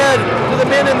your head to the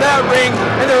men in that ring,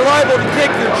 and they're liable to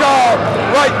kick your jaw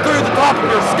right through the top of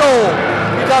your skull.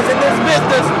 Because in this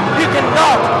business, you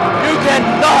cannot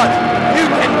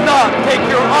take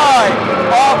your eye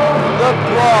off the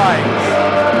prize.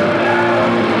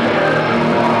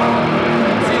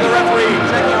 See the referee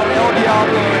checking on El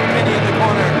Diablo and Tenney in the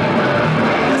corner.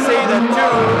 You see the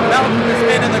two mountainous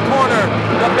men in the corner,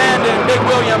 the Bandit and Big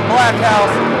William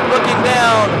Blackhouse looking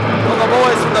down on the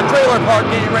boys from the trailer park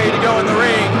getting ready to go in the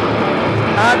ring.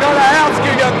 I gotta ask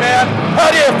you, young man, how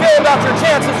do you feel about your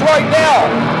chances right now?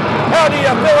 How do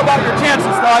you feel about your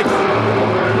chances, Dykes?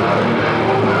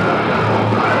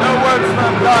 No words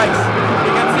from Dykes.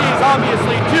 You can see he's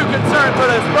obviously too concerned for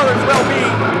his brother's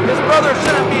well-being. His brother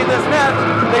shouldn't be in this match.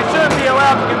 They shouldn't be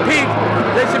allowed to compete.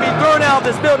 They should be thrown out of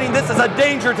this building. This is a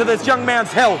danger to this young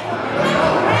man's health.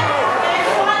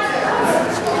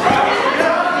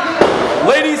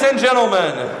 Ladies and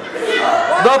gentlemen,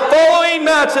 the following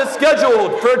match is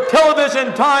scheduled for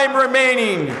television time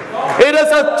remaining. It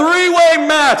is a three-way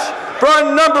match for a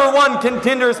 #1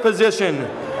 contender's position.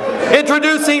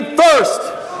 Introducing first,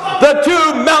 the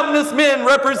two mountainous men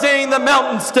representing the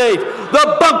Mountain State,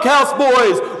 the Bunkhouse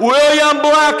boys, William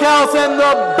Blackhouse and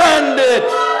the Bandit.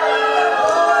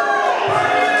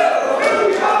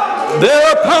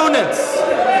 Their opponents,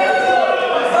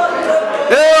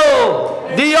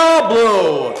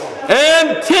 Diablo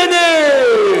and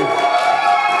Tenney.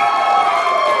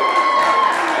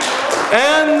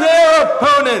 And their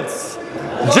opponents,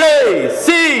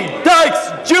 J.C.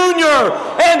 Dykes Jr.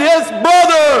 and his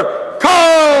brother,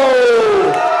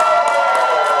 Karl.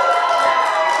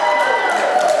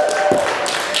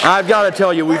 I've got to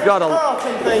tell you, we've got a...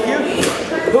 Thank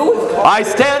you. I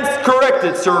stand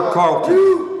corrected, Sir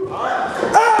Carlton.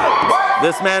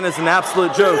 This man is an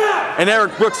absolute joke, and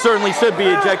Eric Brooks certainly should be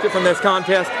ejected from this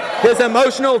contest. His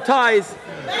emotional ties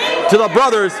to the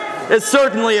brothers is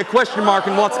certainly a question mark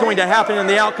in what's going to happen in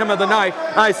the outcome of the night.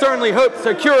 I certainly hope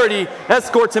security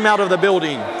escorts him out of the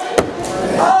building.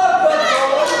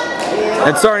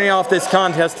 And starting off this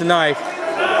contest tonight,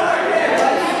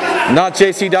 not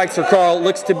J.C. Dykes or Karl,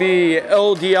 looks to be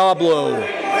El Diablo.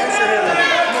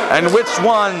 And which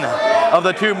one of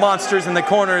the two monsters in the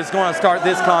corner is going to start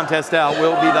this contest out?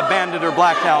 Will it be the Bandit or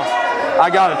Blackhouse? I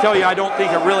gotta tell you, I don't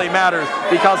think it really matters,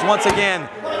 because once again,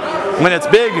 when it's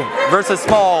big versus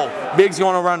small, big's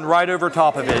going to run right over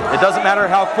top of it. It doesn't matter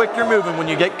how quick you're moving when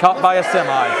you get caught by a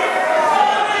semi.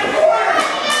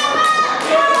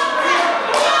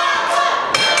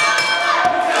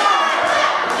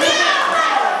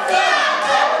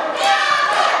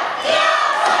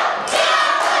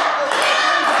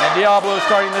 Diablo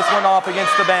starting this one off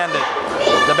against the Bandit.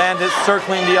 The Bandit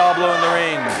circling Diablo in the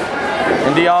ring.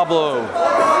 And Diablo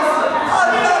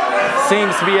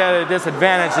seems to be at a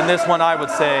disadvantage in this one, I would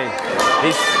say.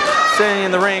 He's sitting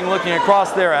in the ring looking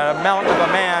across there at a mountain of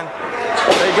a man.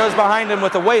 He goes behind him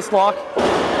with a waist lock,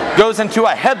 goes into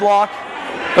a headlock,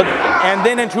 and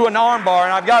then into an armbar.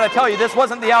 And I've got to tell you, this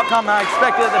wasn't the outcome I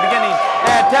expected at the beginning.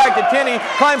 And tag to Tenney,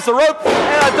 climbs the rope,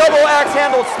 and a double axe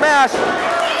handle smash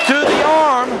to the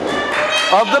arm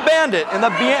of the Bandit. And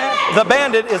the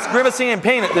Bandit is grimacing in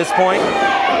pain at this point.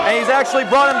 And he's actually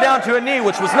brought him down to a knee,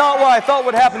 which was not what I thought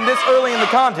would happen this early in the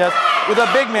contest with a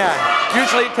big man.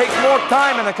 Usually it takes more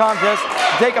time in a contest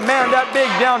to take a man that big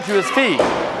down to his feet.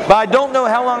 But I don't know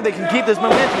how long they can keep this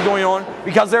momentum going on,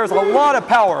 because there's a lot of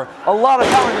power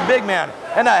in the big man.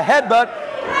 And a headbutt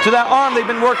to that arm they've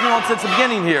been working on since the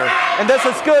beginning here. And this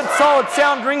is good, solid,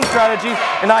 sound ring strategy,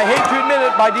 and I hate to admit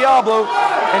it, by Diablo.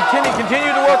 And Tenney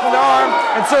continued to work on the arm,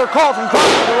 and Sir Carlton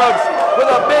climbs the ropes with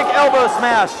a big elbow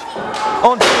smash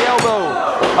onto the elbow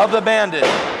of the Bandit.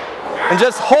 And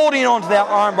just holding onto that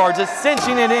arm bar, just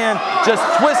cinching it in, just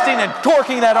twisting and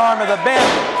torquing that arm of the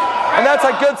Bandit. And that's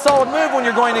a good, solid move when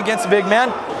you're going against a big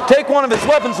man. Take one of his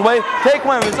weapons away, take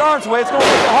one of his arms away, it's going to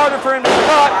make it harder for him to be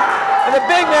caught. And the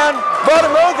big man brought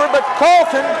him over, but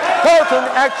Carlton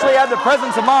actually had the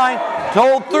presence of mind to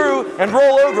hold through and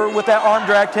roll over with that arm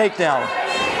drag takedown.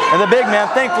 And the big man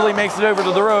thankfully makes it over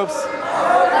to the ropes.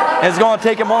 And it's going to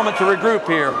take a moment to regroup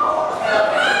here.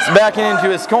 He's backing into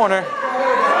his corner.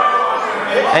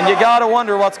 And you got to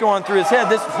wonder what's going through his head.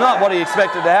 This is not what he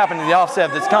expected to happen in the offset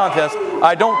of this contest.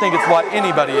 I don't think it's what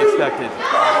anybody expected.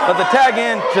 But the tag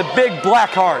in to Big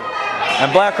Blackheart.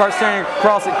 And Blackheart staring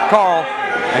across at Karl.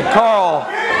 And Karl,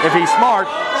 if he's smart,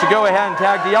 should go ahead and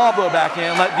tag Diablo back in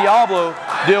and let Diablo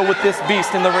deal with this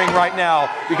beast in the ring right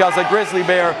now, because the grizzly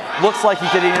bear looks like he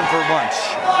could eat him for lunch.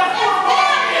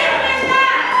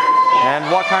 And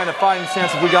what kind of fighting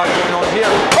stance have we got going on here?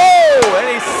 Oh, and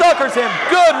he suckers him.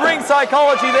 Good ring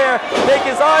psychology there. Take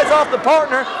his eyes off the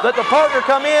partner, let the partner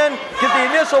come in, get the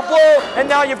initial blow, and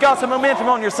now you've got some momentum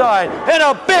on your side. And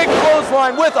a big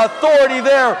clothesline with authority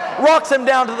there rocks him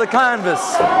down to the canvas.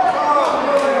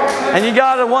 And you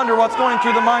got to wonder what's going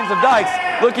through the minds of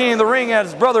Dykes, looking in the ring at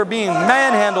his brother being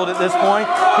manhandled at this point.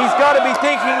 He's got to be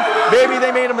thinking, maybe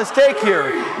they made a mistake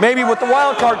here. Maybe with the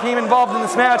wild card team involved in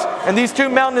this match and these two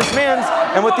mountainous men,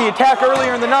 and with the attack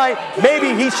earlier in the night,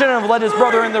 maybe he shouldn't have let his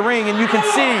brother in the ring. And you can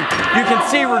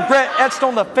see regret etched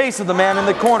on the face of the man in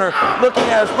the corner, looking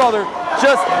at his brother,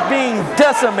 just being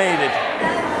decimated.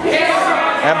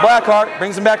 And Blackheart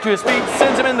brings him back to his feet,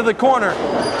 sends him into the corner.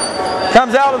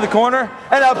 Comes out of the corner,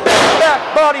 and a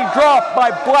back body drop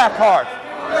by Blackheart.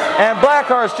 And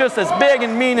Blackheart's just as big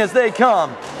and mean as they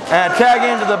come. And tag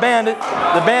into the Bandit.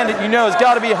 The Bandit, you know, has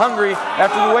got to be hungry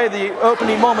after the way the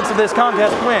opening moments of this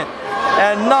contest went.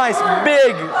 And nice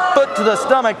big foot to the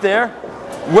stomach there,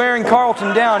 wearing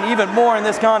Carlton down even more in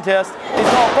this contest. He's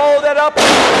going to follow that up with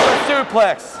a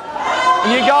suplex.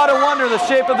 And you got to wonder the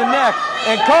shape of the neck.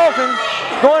 And Carlton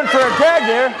going for a tag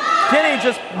there. Tenney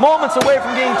just moments away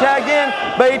from getting tagged in,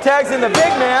 but he tags in the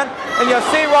big man. And you'll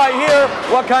see right here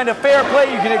what kind of fair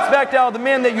play you can expect out of the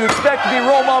men that you expect to be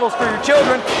role models for your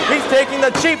children. He's taking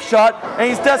the cheap shot, and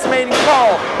he's decimating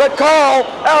Karl. But Karl,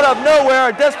 out of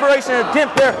nowhere, a desperation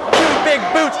attempt there, 2 big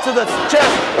boots to the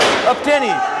chest of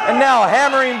Tenney. And now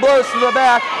hammering blows to the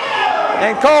back.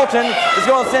 And Carlton is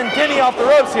going to send Tenney off the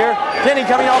ropes here. Tenney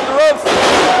coming off the ropes,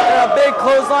 and a big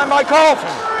clothesline by Carlton.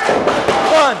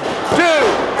 1, 2.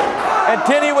 And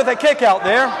Tenney with a kick out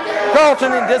there.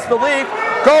 Carlton in disbelief.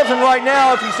 Carlton right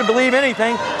now, if he should believe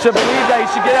anything, should believe that he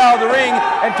should get out of the ring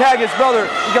and tag his brother,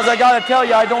 because I gotta tell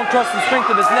you, I don't trust the strength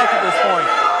of his neck at this point.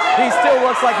 He still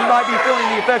looks like he might be feeling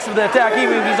the effects of the attack,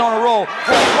 even if he's on a roll.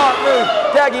 A smart move,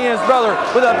 tagging his brother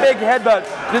with a big headbutt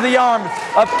to the arms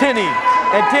of Tenney.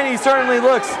 And Tenney certainly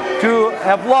looks to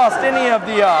have lost any of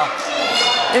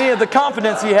the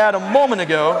confidence he had a moment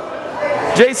ago.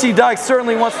 JC Dykes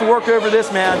certainly wants to work over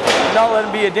this man and not let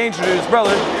him be a danger to his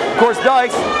brother. Of course,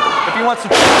 Dykes, if he wants to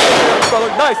his brother,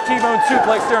 nice T-bone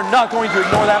suplex there, not going to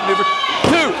ignore that maneuver.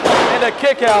 2, and a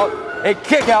kick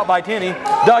out by Tenney.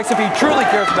 Dykes, if he truly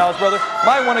cares about his brother,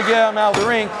 might want to get him out of the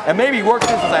ring and maybe work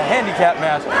this as a handicap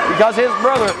match, because his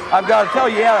brother, I've got to tell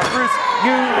you, he had a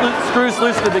screws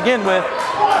loose to begin with,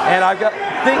 and I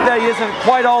think that he isn't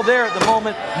quite all there at the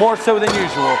moment, more so than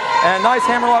usual. And a nice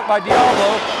hammerlock by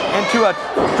Diablo into a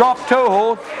drop toe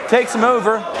hold, takes him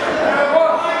over.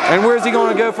 And where's he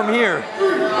going to go from here?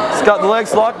 He's got the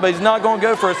legs locked, but he's not going to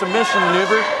go for a submission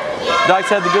maneuver. Dykes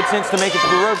had the good sense to make it to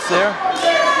the ropes there.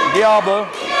 Diablo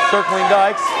circling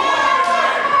Dykes,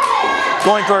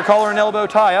 going for a collar and elbow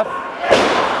tie-up.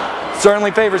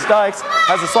 Certainly favors Dykes,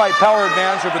 has a slight power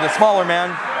advantage over the smaller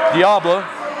man, Diablo.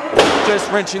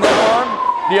 Just wrenching that arm.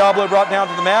 Diablo brought down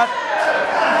to the mat.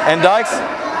 And Dykes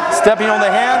stepping on the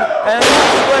hand, and a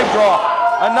nice leg drop.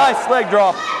 A nice leg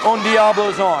drop on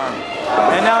Diablo's arm.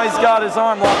 And now he's got his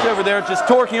arm locked over there, just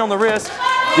torquing on the wrist.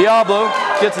 Diablo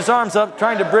gets his arms up,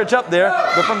 trying to bridge up there,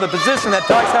 but from the position that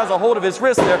Dykes has a hold of his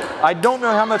wrist there, I don't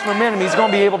know how much momentum he's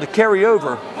going to be able to carry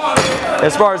over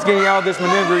as far as getting out of this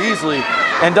maneuver easily.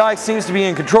 And Dykes seems to be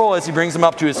in control as he brings him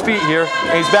up to his feet here,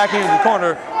 and he's backing into the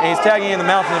corner, and he's tagging in the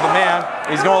mountain of a man.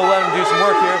 He's going to let him do some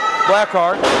work here.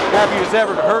 Blackheart, happy as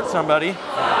ever to hurt somebody.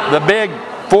 The big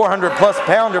 400-plus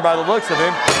pounder by the looks of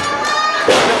him.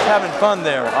 Just having fun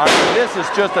there. I mean, this is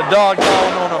just a dog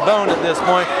gnawing on a bone at this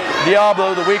point.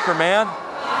 Diablo, the weaker man.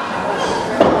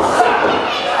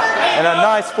 And a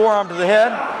nice forearm to the head,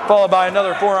 followed by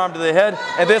another forearm to the head.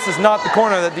 And this is not the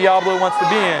corner that Diablo wants to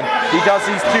be in, because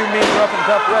these 2 mean, rough and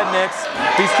tough rednecks,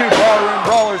 these 2 ballroom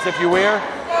brawlers, if you will,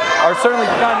 are certainly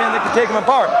the kind of men that can take him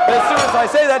apart. But as soon as I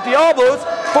say that, Diablo's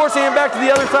forcing him back to the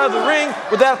other side of the ring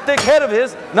with that thick head of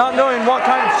his, not knowing what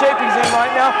kind of shape he's in right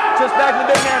now, just backing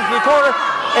the big man to the corner,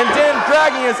 and then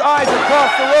dragging his eyes across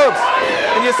the ropes.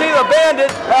 And you see the Bandit,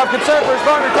 out of concern for his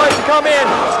partner, tries to come in,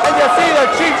 and you see the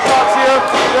cheap shots here,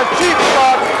 the cheap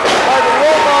shots by the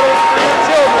role models for your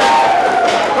children.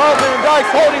 Carlton and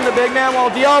Dykes holding the big man while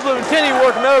Diablo and Tenney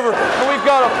working over, and we've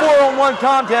got a 4-on-1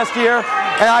 contest here.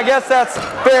 And I guess that's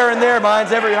fair in their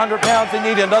minds. Every 100 pounds they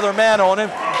need another man on him.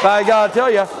 But I gotta tell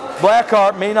you,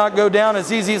 Blackheart may not go down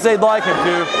as easy as they'd like him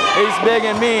to. He's big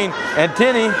and mean. And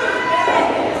Tenney,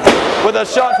 with a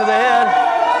shot to the head,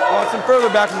 wants him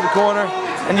further back in the corner.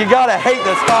 And you gotta hate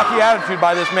the stocky attitude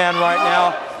by this man right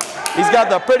now. He's got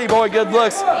the pretty boy good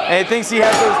looks, and he thinks he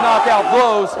has those knockout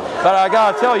blows. But I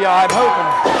gotta tell you, I'm hoping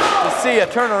to see a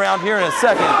turnaround here in a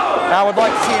second. And I would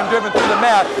like to see him driven through the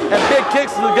mat. And big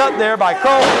kicks to the gut there by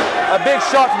Karl. A big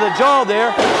shot to the jaw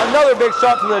there. Another big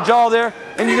shot to the jaw there.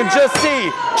 And you can just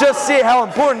see how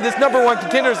important this #1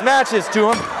 contender's match is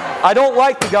to him. I don't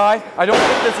like the guy. I don't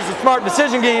think this is a smart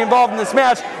decision getting involved in this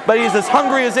match, but he's as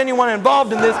hungry as anyone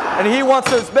involved in this, and he wants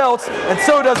those belts, and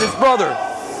so does his brother.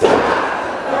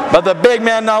 But the big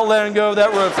man not letting go of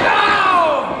that rope.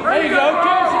 No! There you go.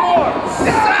 Give him some more.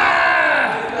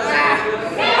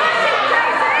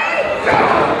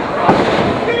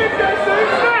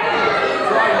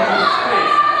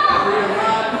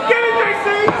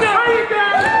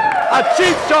 A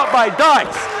cheap shot by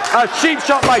Dykes. A cheap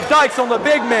shot by Dykes on the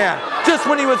big man. just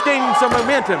when he was gaining some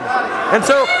momentum. And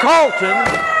so Carlton,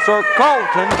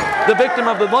 the victim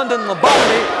of the London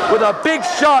lobotomy, with a big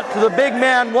shot to the big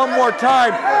man one more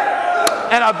time,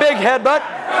 and a big headbutt.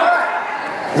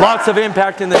 Lots of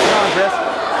impact in this contest.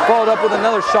 Followed up with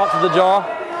another shot to the jaw.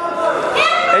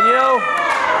 And you know,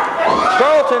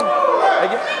 Carlton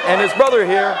and his brother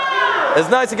here, as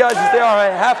nice a guys as they are, I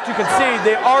have to concede,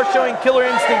 they are showing killer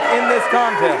instinct in this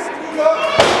contest.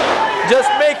 Just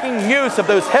making use of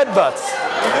those headbutts.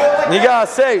 And you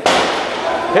gotta say,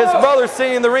 his brother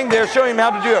sitting in the ring there showing him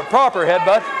how to do a proper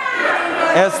headbutt.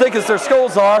 And as thick as their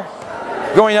skulls are,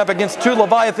 going up against two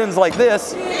Leviathans like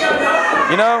this,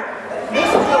 you know,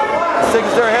 as thick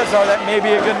as their heads are, that may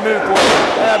be a good move for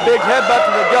them. And a big headbutt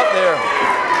to the gut there.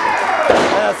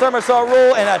 And a somersault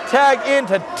roll and a tag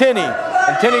into Tenney.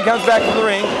 And Tenney comes back to the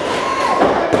ring.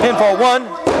 Pinfall 1,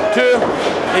 2.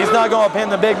 He's not going to pin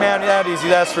the big man that easy,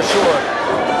 that's for sure.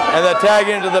 And the tag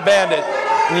into the Bandit.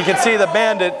 And you can see the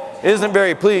Bandit isn't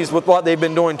very pleased with what they've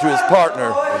been doing to his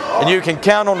partner. And you can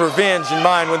count on revenge in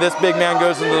mind when this big man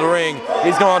goes into the ring.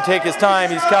 He's going to take his time.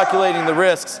 He's calculating the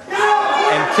risks.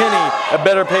 And Tenney had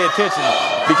better pay attention,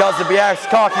 because if he acts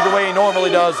cocky the way he normally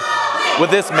does with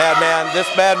this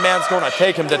madman's going to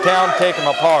take him to town, take him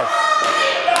apart.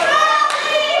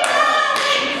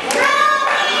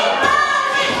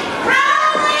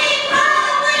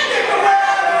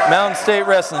 Mountain State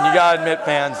Wrestling, you gotta admit,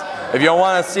 fans, if you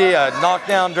want to see a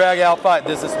knockdown, drag-out fight,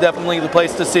 this is definitely the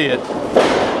place to see it.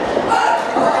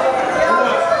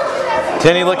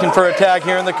 Tenney looking for a tag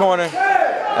here in the corner.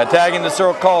 A tag into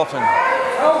Sir Carlton.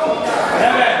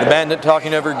 The Bandit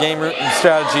talking over game route and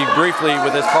strategy briefly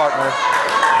with his partner.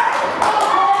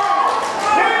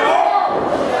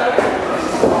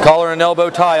 Collar and elbow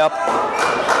tie-up.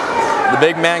 The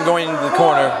big man going into the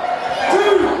corner.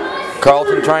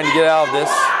 Carlton trying to get out of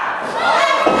this.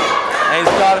 And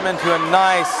he's got him into a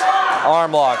nice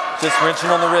arm lock. Just wrenching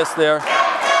on the wrist there.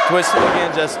 Twisting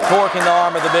again, just torquing the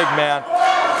arm of the big man.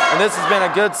 And this has been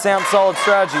a good, sound, solid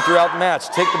strategy throughout the match.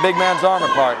 Take the big man's arm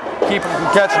apart. Keep him from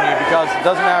catching you, because it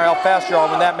doesn't matter how fast you are,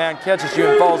 when that man catches you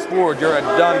and falls forward, you're a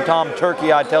done Tom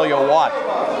Turkey, I tell you what.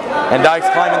 And Dykes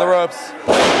climbing the ropes.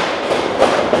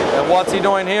 And what's he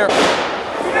doing here?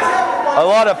 A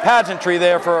lot of pageantry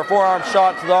there for a forearm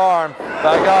shot to the arm.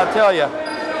 But I gotta tell you,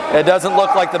 it doesn't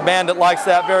look like the Bandit likes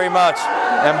that very much.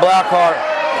 And Blackheart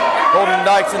holding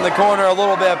Dykes in the corner, a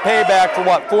little bit of payback for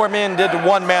what 4 men did to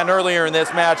 1 man earlier in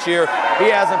this match here. He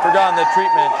hasn't forgotten the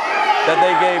treatment that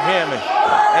they gave him.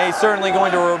 And he's certainly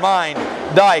going to remind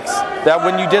Dykes that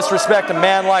when you disrespect a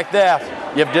man like that,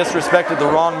 you've disrespected the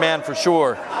wrong man for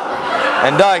sure.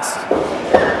 And Dykes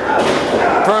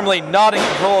firmly not in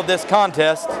control of this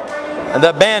contest. And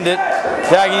the Bandit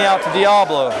tagging out to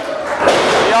Diablo.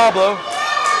 Diablo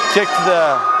kick to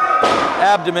the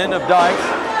abdomen of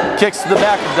Dykes. Kicks to the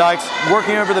back of Dykes,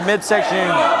 working over the midsection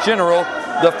in general,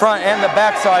 the front and the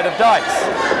back side of Dykes.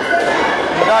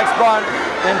 And Dykes brought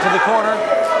into the corner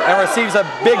and receives a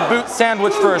big boot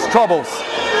sandwich for his troubles.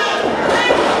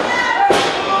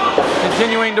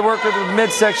 Continuing to work over the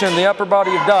midsection, the upper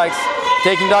body of Dykes,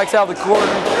 taking Dykes out of the corner,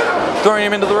 throwing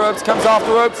him into the ropes, comes off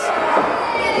the ropes,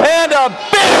 and a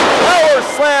big power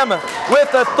slam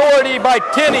with authority by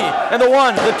Tenney, and the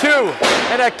 1, the 2,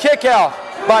 and a kick out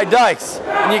by Dykes.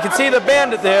 And you can see the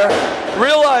Bandit there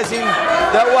realizing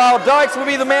that while Dykes would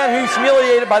be the man who's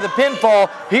humiliated by the pinfall,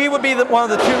 he would be one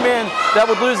of the 2 men that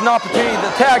would lose an opportunity to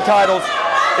the tag titles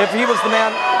if he was the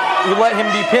man who let him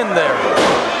be pinned there.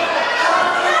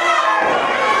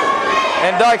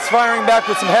 And Dykes firing back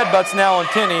with some headbutts now on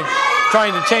Tenney,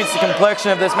 trying to change the complexion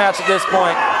of this match at this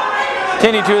point.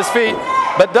 Tenney to his feet,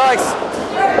 but Dykes,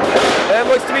 it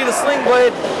looks to be the sling blade.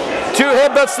 2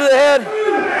 headbutts to the head.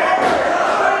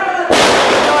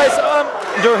 Nice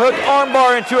underhook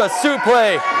armbar into a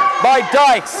suplex by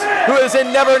Dykes, who is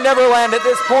in Never Never Land at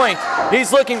this point.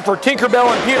 He's looking for Tinkerbell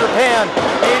and Peter Pan.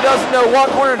 And he doesn't know what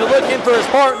corner to look in for his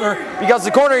partner, because the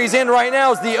corner he's in right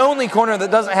now is the only corner that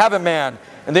doesn't have a man.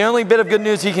 And the only bit of good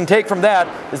news he can take from that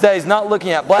is that he's not looking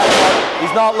at Blackheart,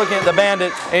 he's not looking at the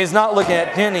Bandit, and he's not looking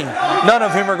at Tenney. None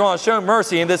of whom are going to show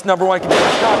mercy in this #1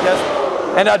 contenders contest.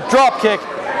 And a drop kick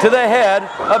to the head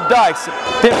of Dykes.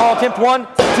 Pinfall attempt 1,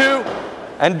 2,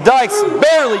 and Dykes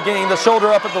barely getting the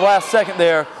shoulder up at the last second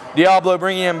there. Diablo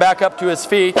bringing him back up to his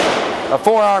feet. A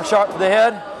forearm shot to the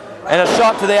head and a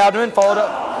shot to the abdomen, followed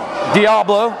up.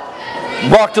 Diablo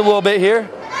blocked a little bit here.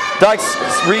 Dykes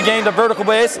regained a vertical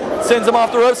base, sends him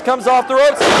off the ropes, comes off the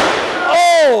ropes.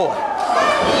 Oh!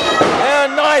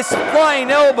 And a nice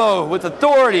flying elbow with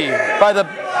authority by the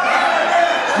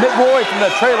boy from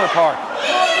the trailer park.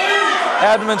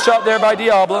 Abdomen shot there by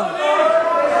Diablo.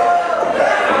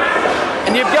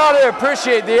 And you've got to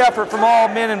appreciate the effort from all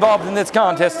men involved in this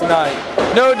contest tonight.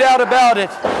 No doubt about it.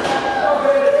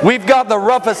 We've got the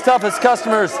roughest, toughest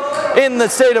customers in the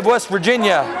state of West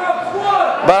Virginia.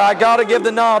 But I got to give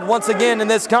the nod once again in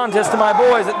this contest to my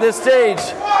boys at this stage.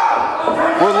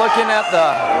 We're looking at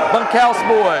the Bunkhouse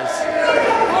boys.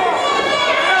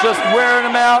 Just wearing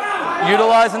them out,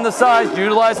 utilizing the size,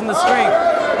 utilizing the strength.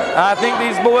 I think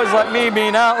these boys, like me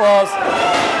being outlaws,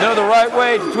 know the right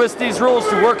way to twist these rules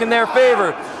to work in their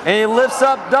favor. And he lifts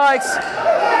up Dykes,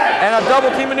 and a double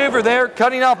team maneuver there,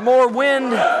 cutting off more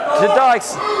wind to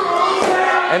Dykes.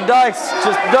 And Dykes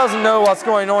just doesn't know what's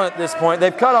going on at this point.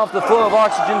 They've cut off the flow of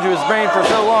oxygen to his brain for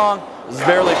so long. He's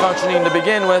barely functioning to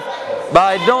begin with. But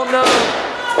I don't know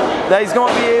that he's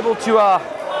going to be able to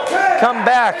come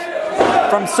back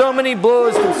from so many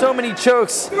blows, from so many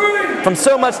chokes, from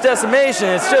so much decimation.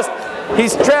 It's just,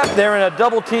 he's trapped there in a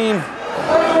double team.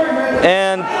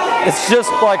 And it's just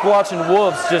like watching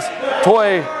wolves just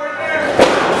toy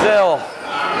gazelle.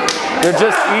 They're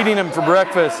just eating him for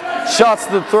breakfast. Shots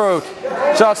to the throat,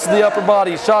 shots to the upper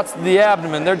body, shots to the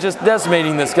abdomen. They're just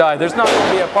decimating this guy. There's not going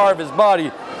to be a part of his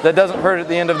body that doesn't hurt at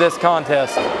the end of this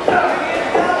contest.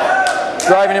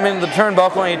 Driving him into the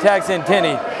turnbuckle, and he attacks in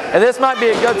Tenney. And this might be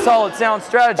a good, solid, sound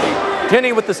strategy.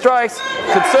 Tenney with the strikes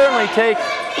could certainly take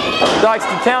Dykes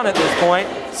to town at this point,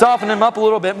 soften him up a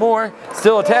little bit more,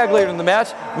 still a tag leader in the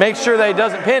match, make sure that he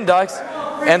doesn't pin Dykes,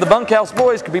 and the Bunkhouse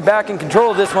boys could be back in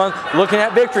control of this one, looking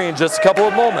at victory in just a couple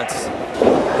of moments.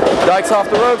 Dykes off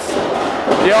the ropes.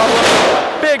 Diablo,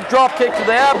 big drop kick to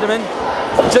the abdomen.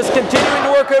 Just continuing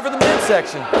to work over the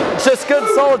midsection. It's just good,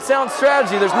 solid, sound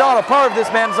strategy. There's not a part of this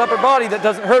man's upper body that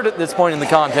doesn't hurt at this point in the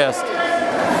contest.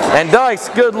 And Dykes,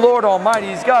 good Lord Almighty,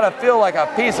 he's got to feel like a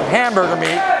piece of hamburger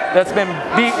meat that's been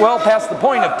beat well past the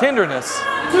point of tenderness.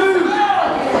 And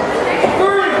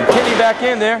Tenney back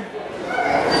in there.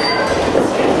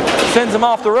 Sends him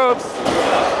off the ropes.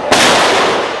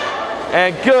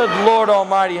 And good Lord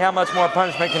Almighty, how much more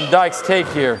punishment can Dykes take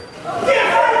here?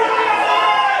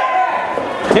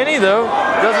 Tenney, though,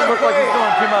 doesn't look like he's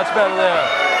doing too much better there.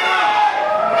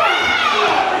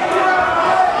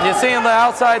 You see on the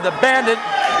outside, the Bandit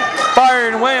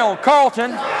firing away on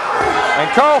Carlton,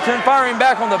 and Carlton firing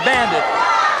back on the Bandit.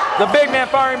 The big man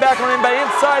firing back on him, but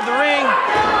inside the ring,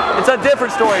 it's a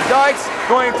different story. Dykes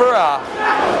going for a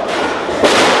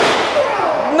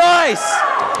nice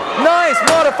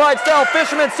modified style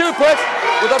fisherman suplex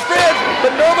with a bridge,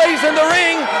 but nobody's in the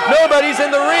ring. Nobody's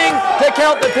in the ring to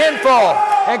count the pinfall.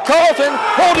 And Carlton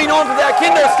holding on to that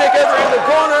kendo stick over in the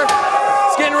corner,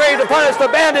 getting ready to punish the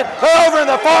Bandit. Over in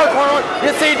the far corner, you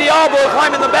see Diablo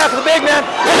climbing the back of the big man,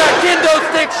 and a kendo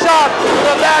stick shot to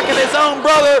the back of his own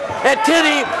brother, and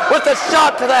Tenney with the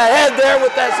shot to the head there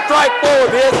with that strike blow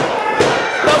of his.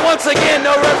 But once again,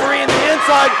 no referee in the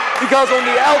inside, because on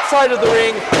the outside of the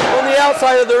ring,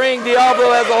 Diablo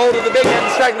has a hold of the big man,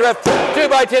 striking the ref. 2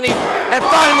 by Tenney, and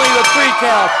finally the 3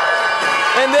 count.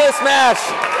 And this match,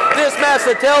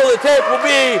 the tale of the tape will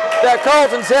be that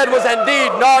Carlton's head was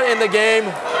indeed not in the game,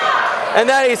 and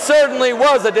that he certainly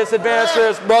was a disadvantage for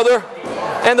his brother,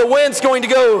 and the win's going to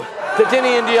go to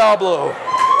Tenney and Diablo.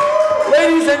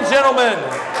 Ladies and gentlemen,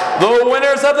 the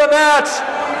winners of the match,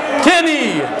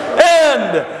 Tenney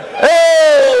and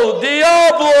El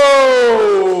Diablo.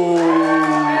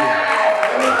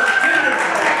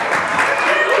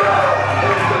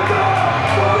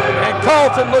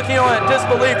 Carlton looking on in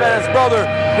disbelief at his brother.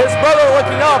 His brother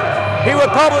looking up. He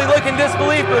would probably look in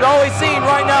disbelief, but all he's seeing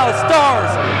right now is stars.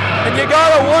 And you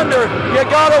gotta wonder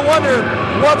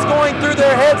what's going through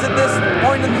their heads at this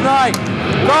point in the night.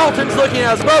 Carlton's looking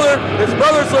at his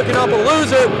brother's looking up a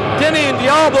loser. Tenney and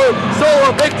Diablo stole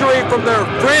a victory from their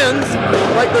friends,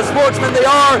 like the sportsmen they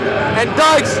are. And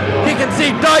Dykes, he can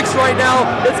see Dykes right now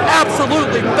is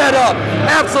absolutely fed up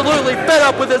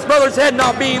with his brother's head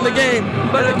not being in the game.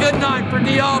 But a good night for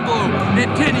Diablo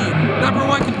and Tenney,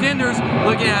 #1 contenders,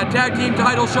 looking at a tag team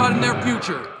title shot in their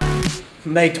future.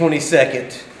 May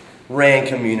 22nd, Rand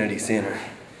Community Center.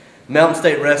 Mountain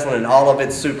State Wrestling and all of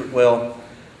its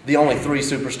the only 3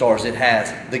 superstars it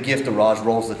has, the Gift-A-Raj,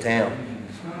 rolls the town.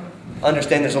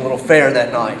 Understand there's a little fair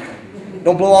that night.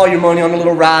 Don't blow all your money on the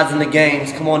little rides and the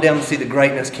games. Come on down and see the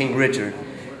greatness, King Richard.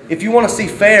 If you want to see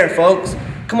fair, folks,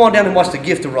 come on down and watch the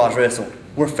Gift-A-Raj wrestle.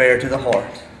 We're fair to the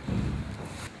heart.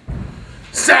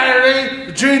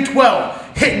 Saturday, June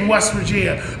 12th, hitting West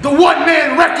Virginia, the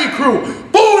one-man wrecking crew,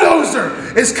 Bulldozer,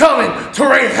 is coming to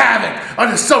wreak havoc on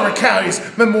the Summer County's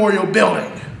Memorial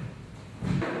Building.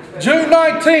 June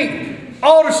 19th,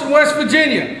 Alderson, West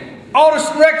Virginia,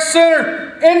 Alderson Rec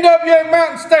Center, NWA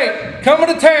Mountain State, coming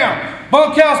to town.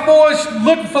 Bunkhouse boys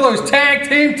looking for those tag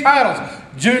team titles.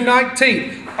 June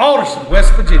 19th, Alderson,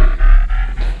 West Virginia.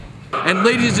 And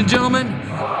ladies and gentlemen,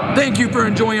 thank you for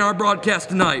enjoying our broadcast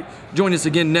tonight. Join us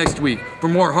again next week for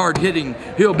more hard-hitting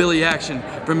hillbilly action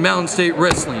from Mountain State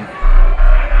Wrestling.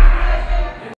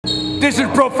 This is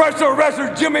professional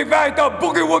wrestler Jimmy Vang, the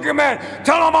Boogie Woogie Man.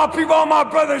 Tell all my people, all my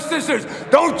brothers and sisters,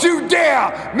 don't you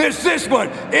dare miss this one.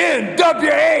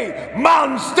 NWA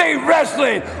Mountain State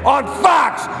Wrestling on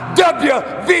Fox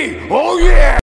WV. Oh yeah!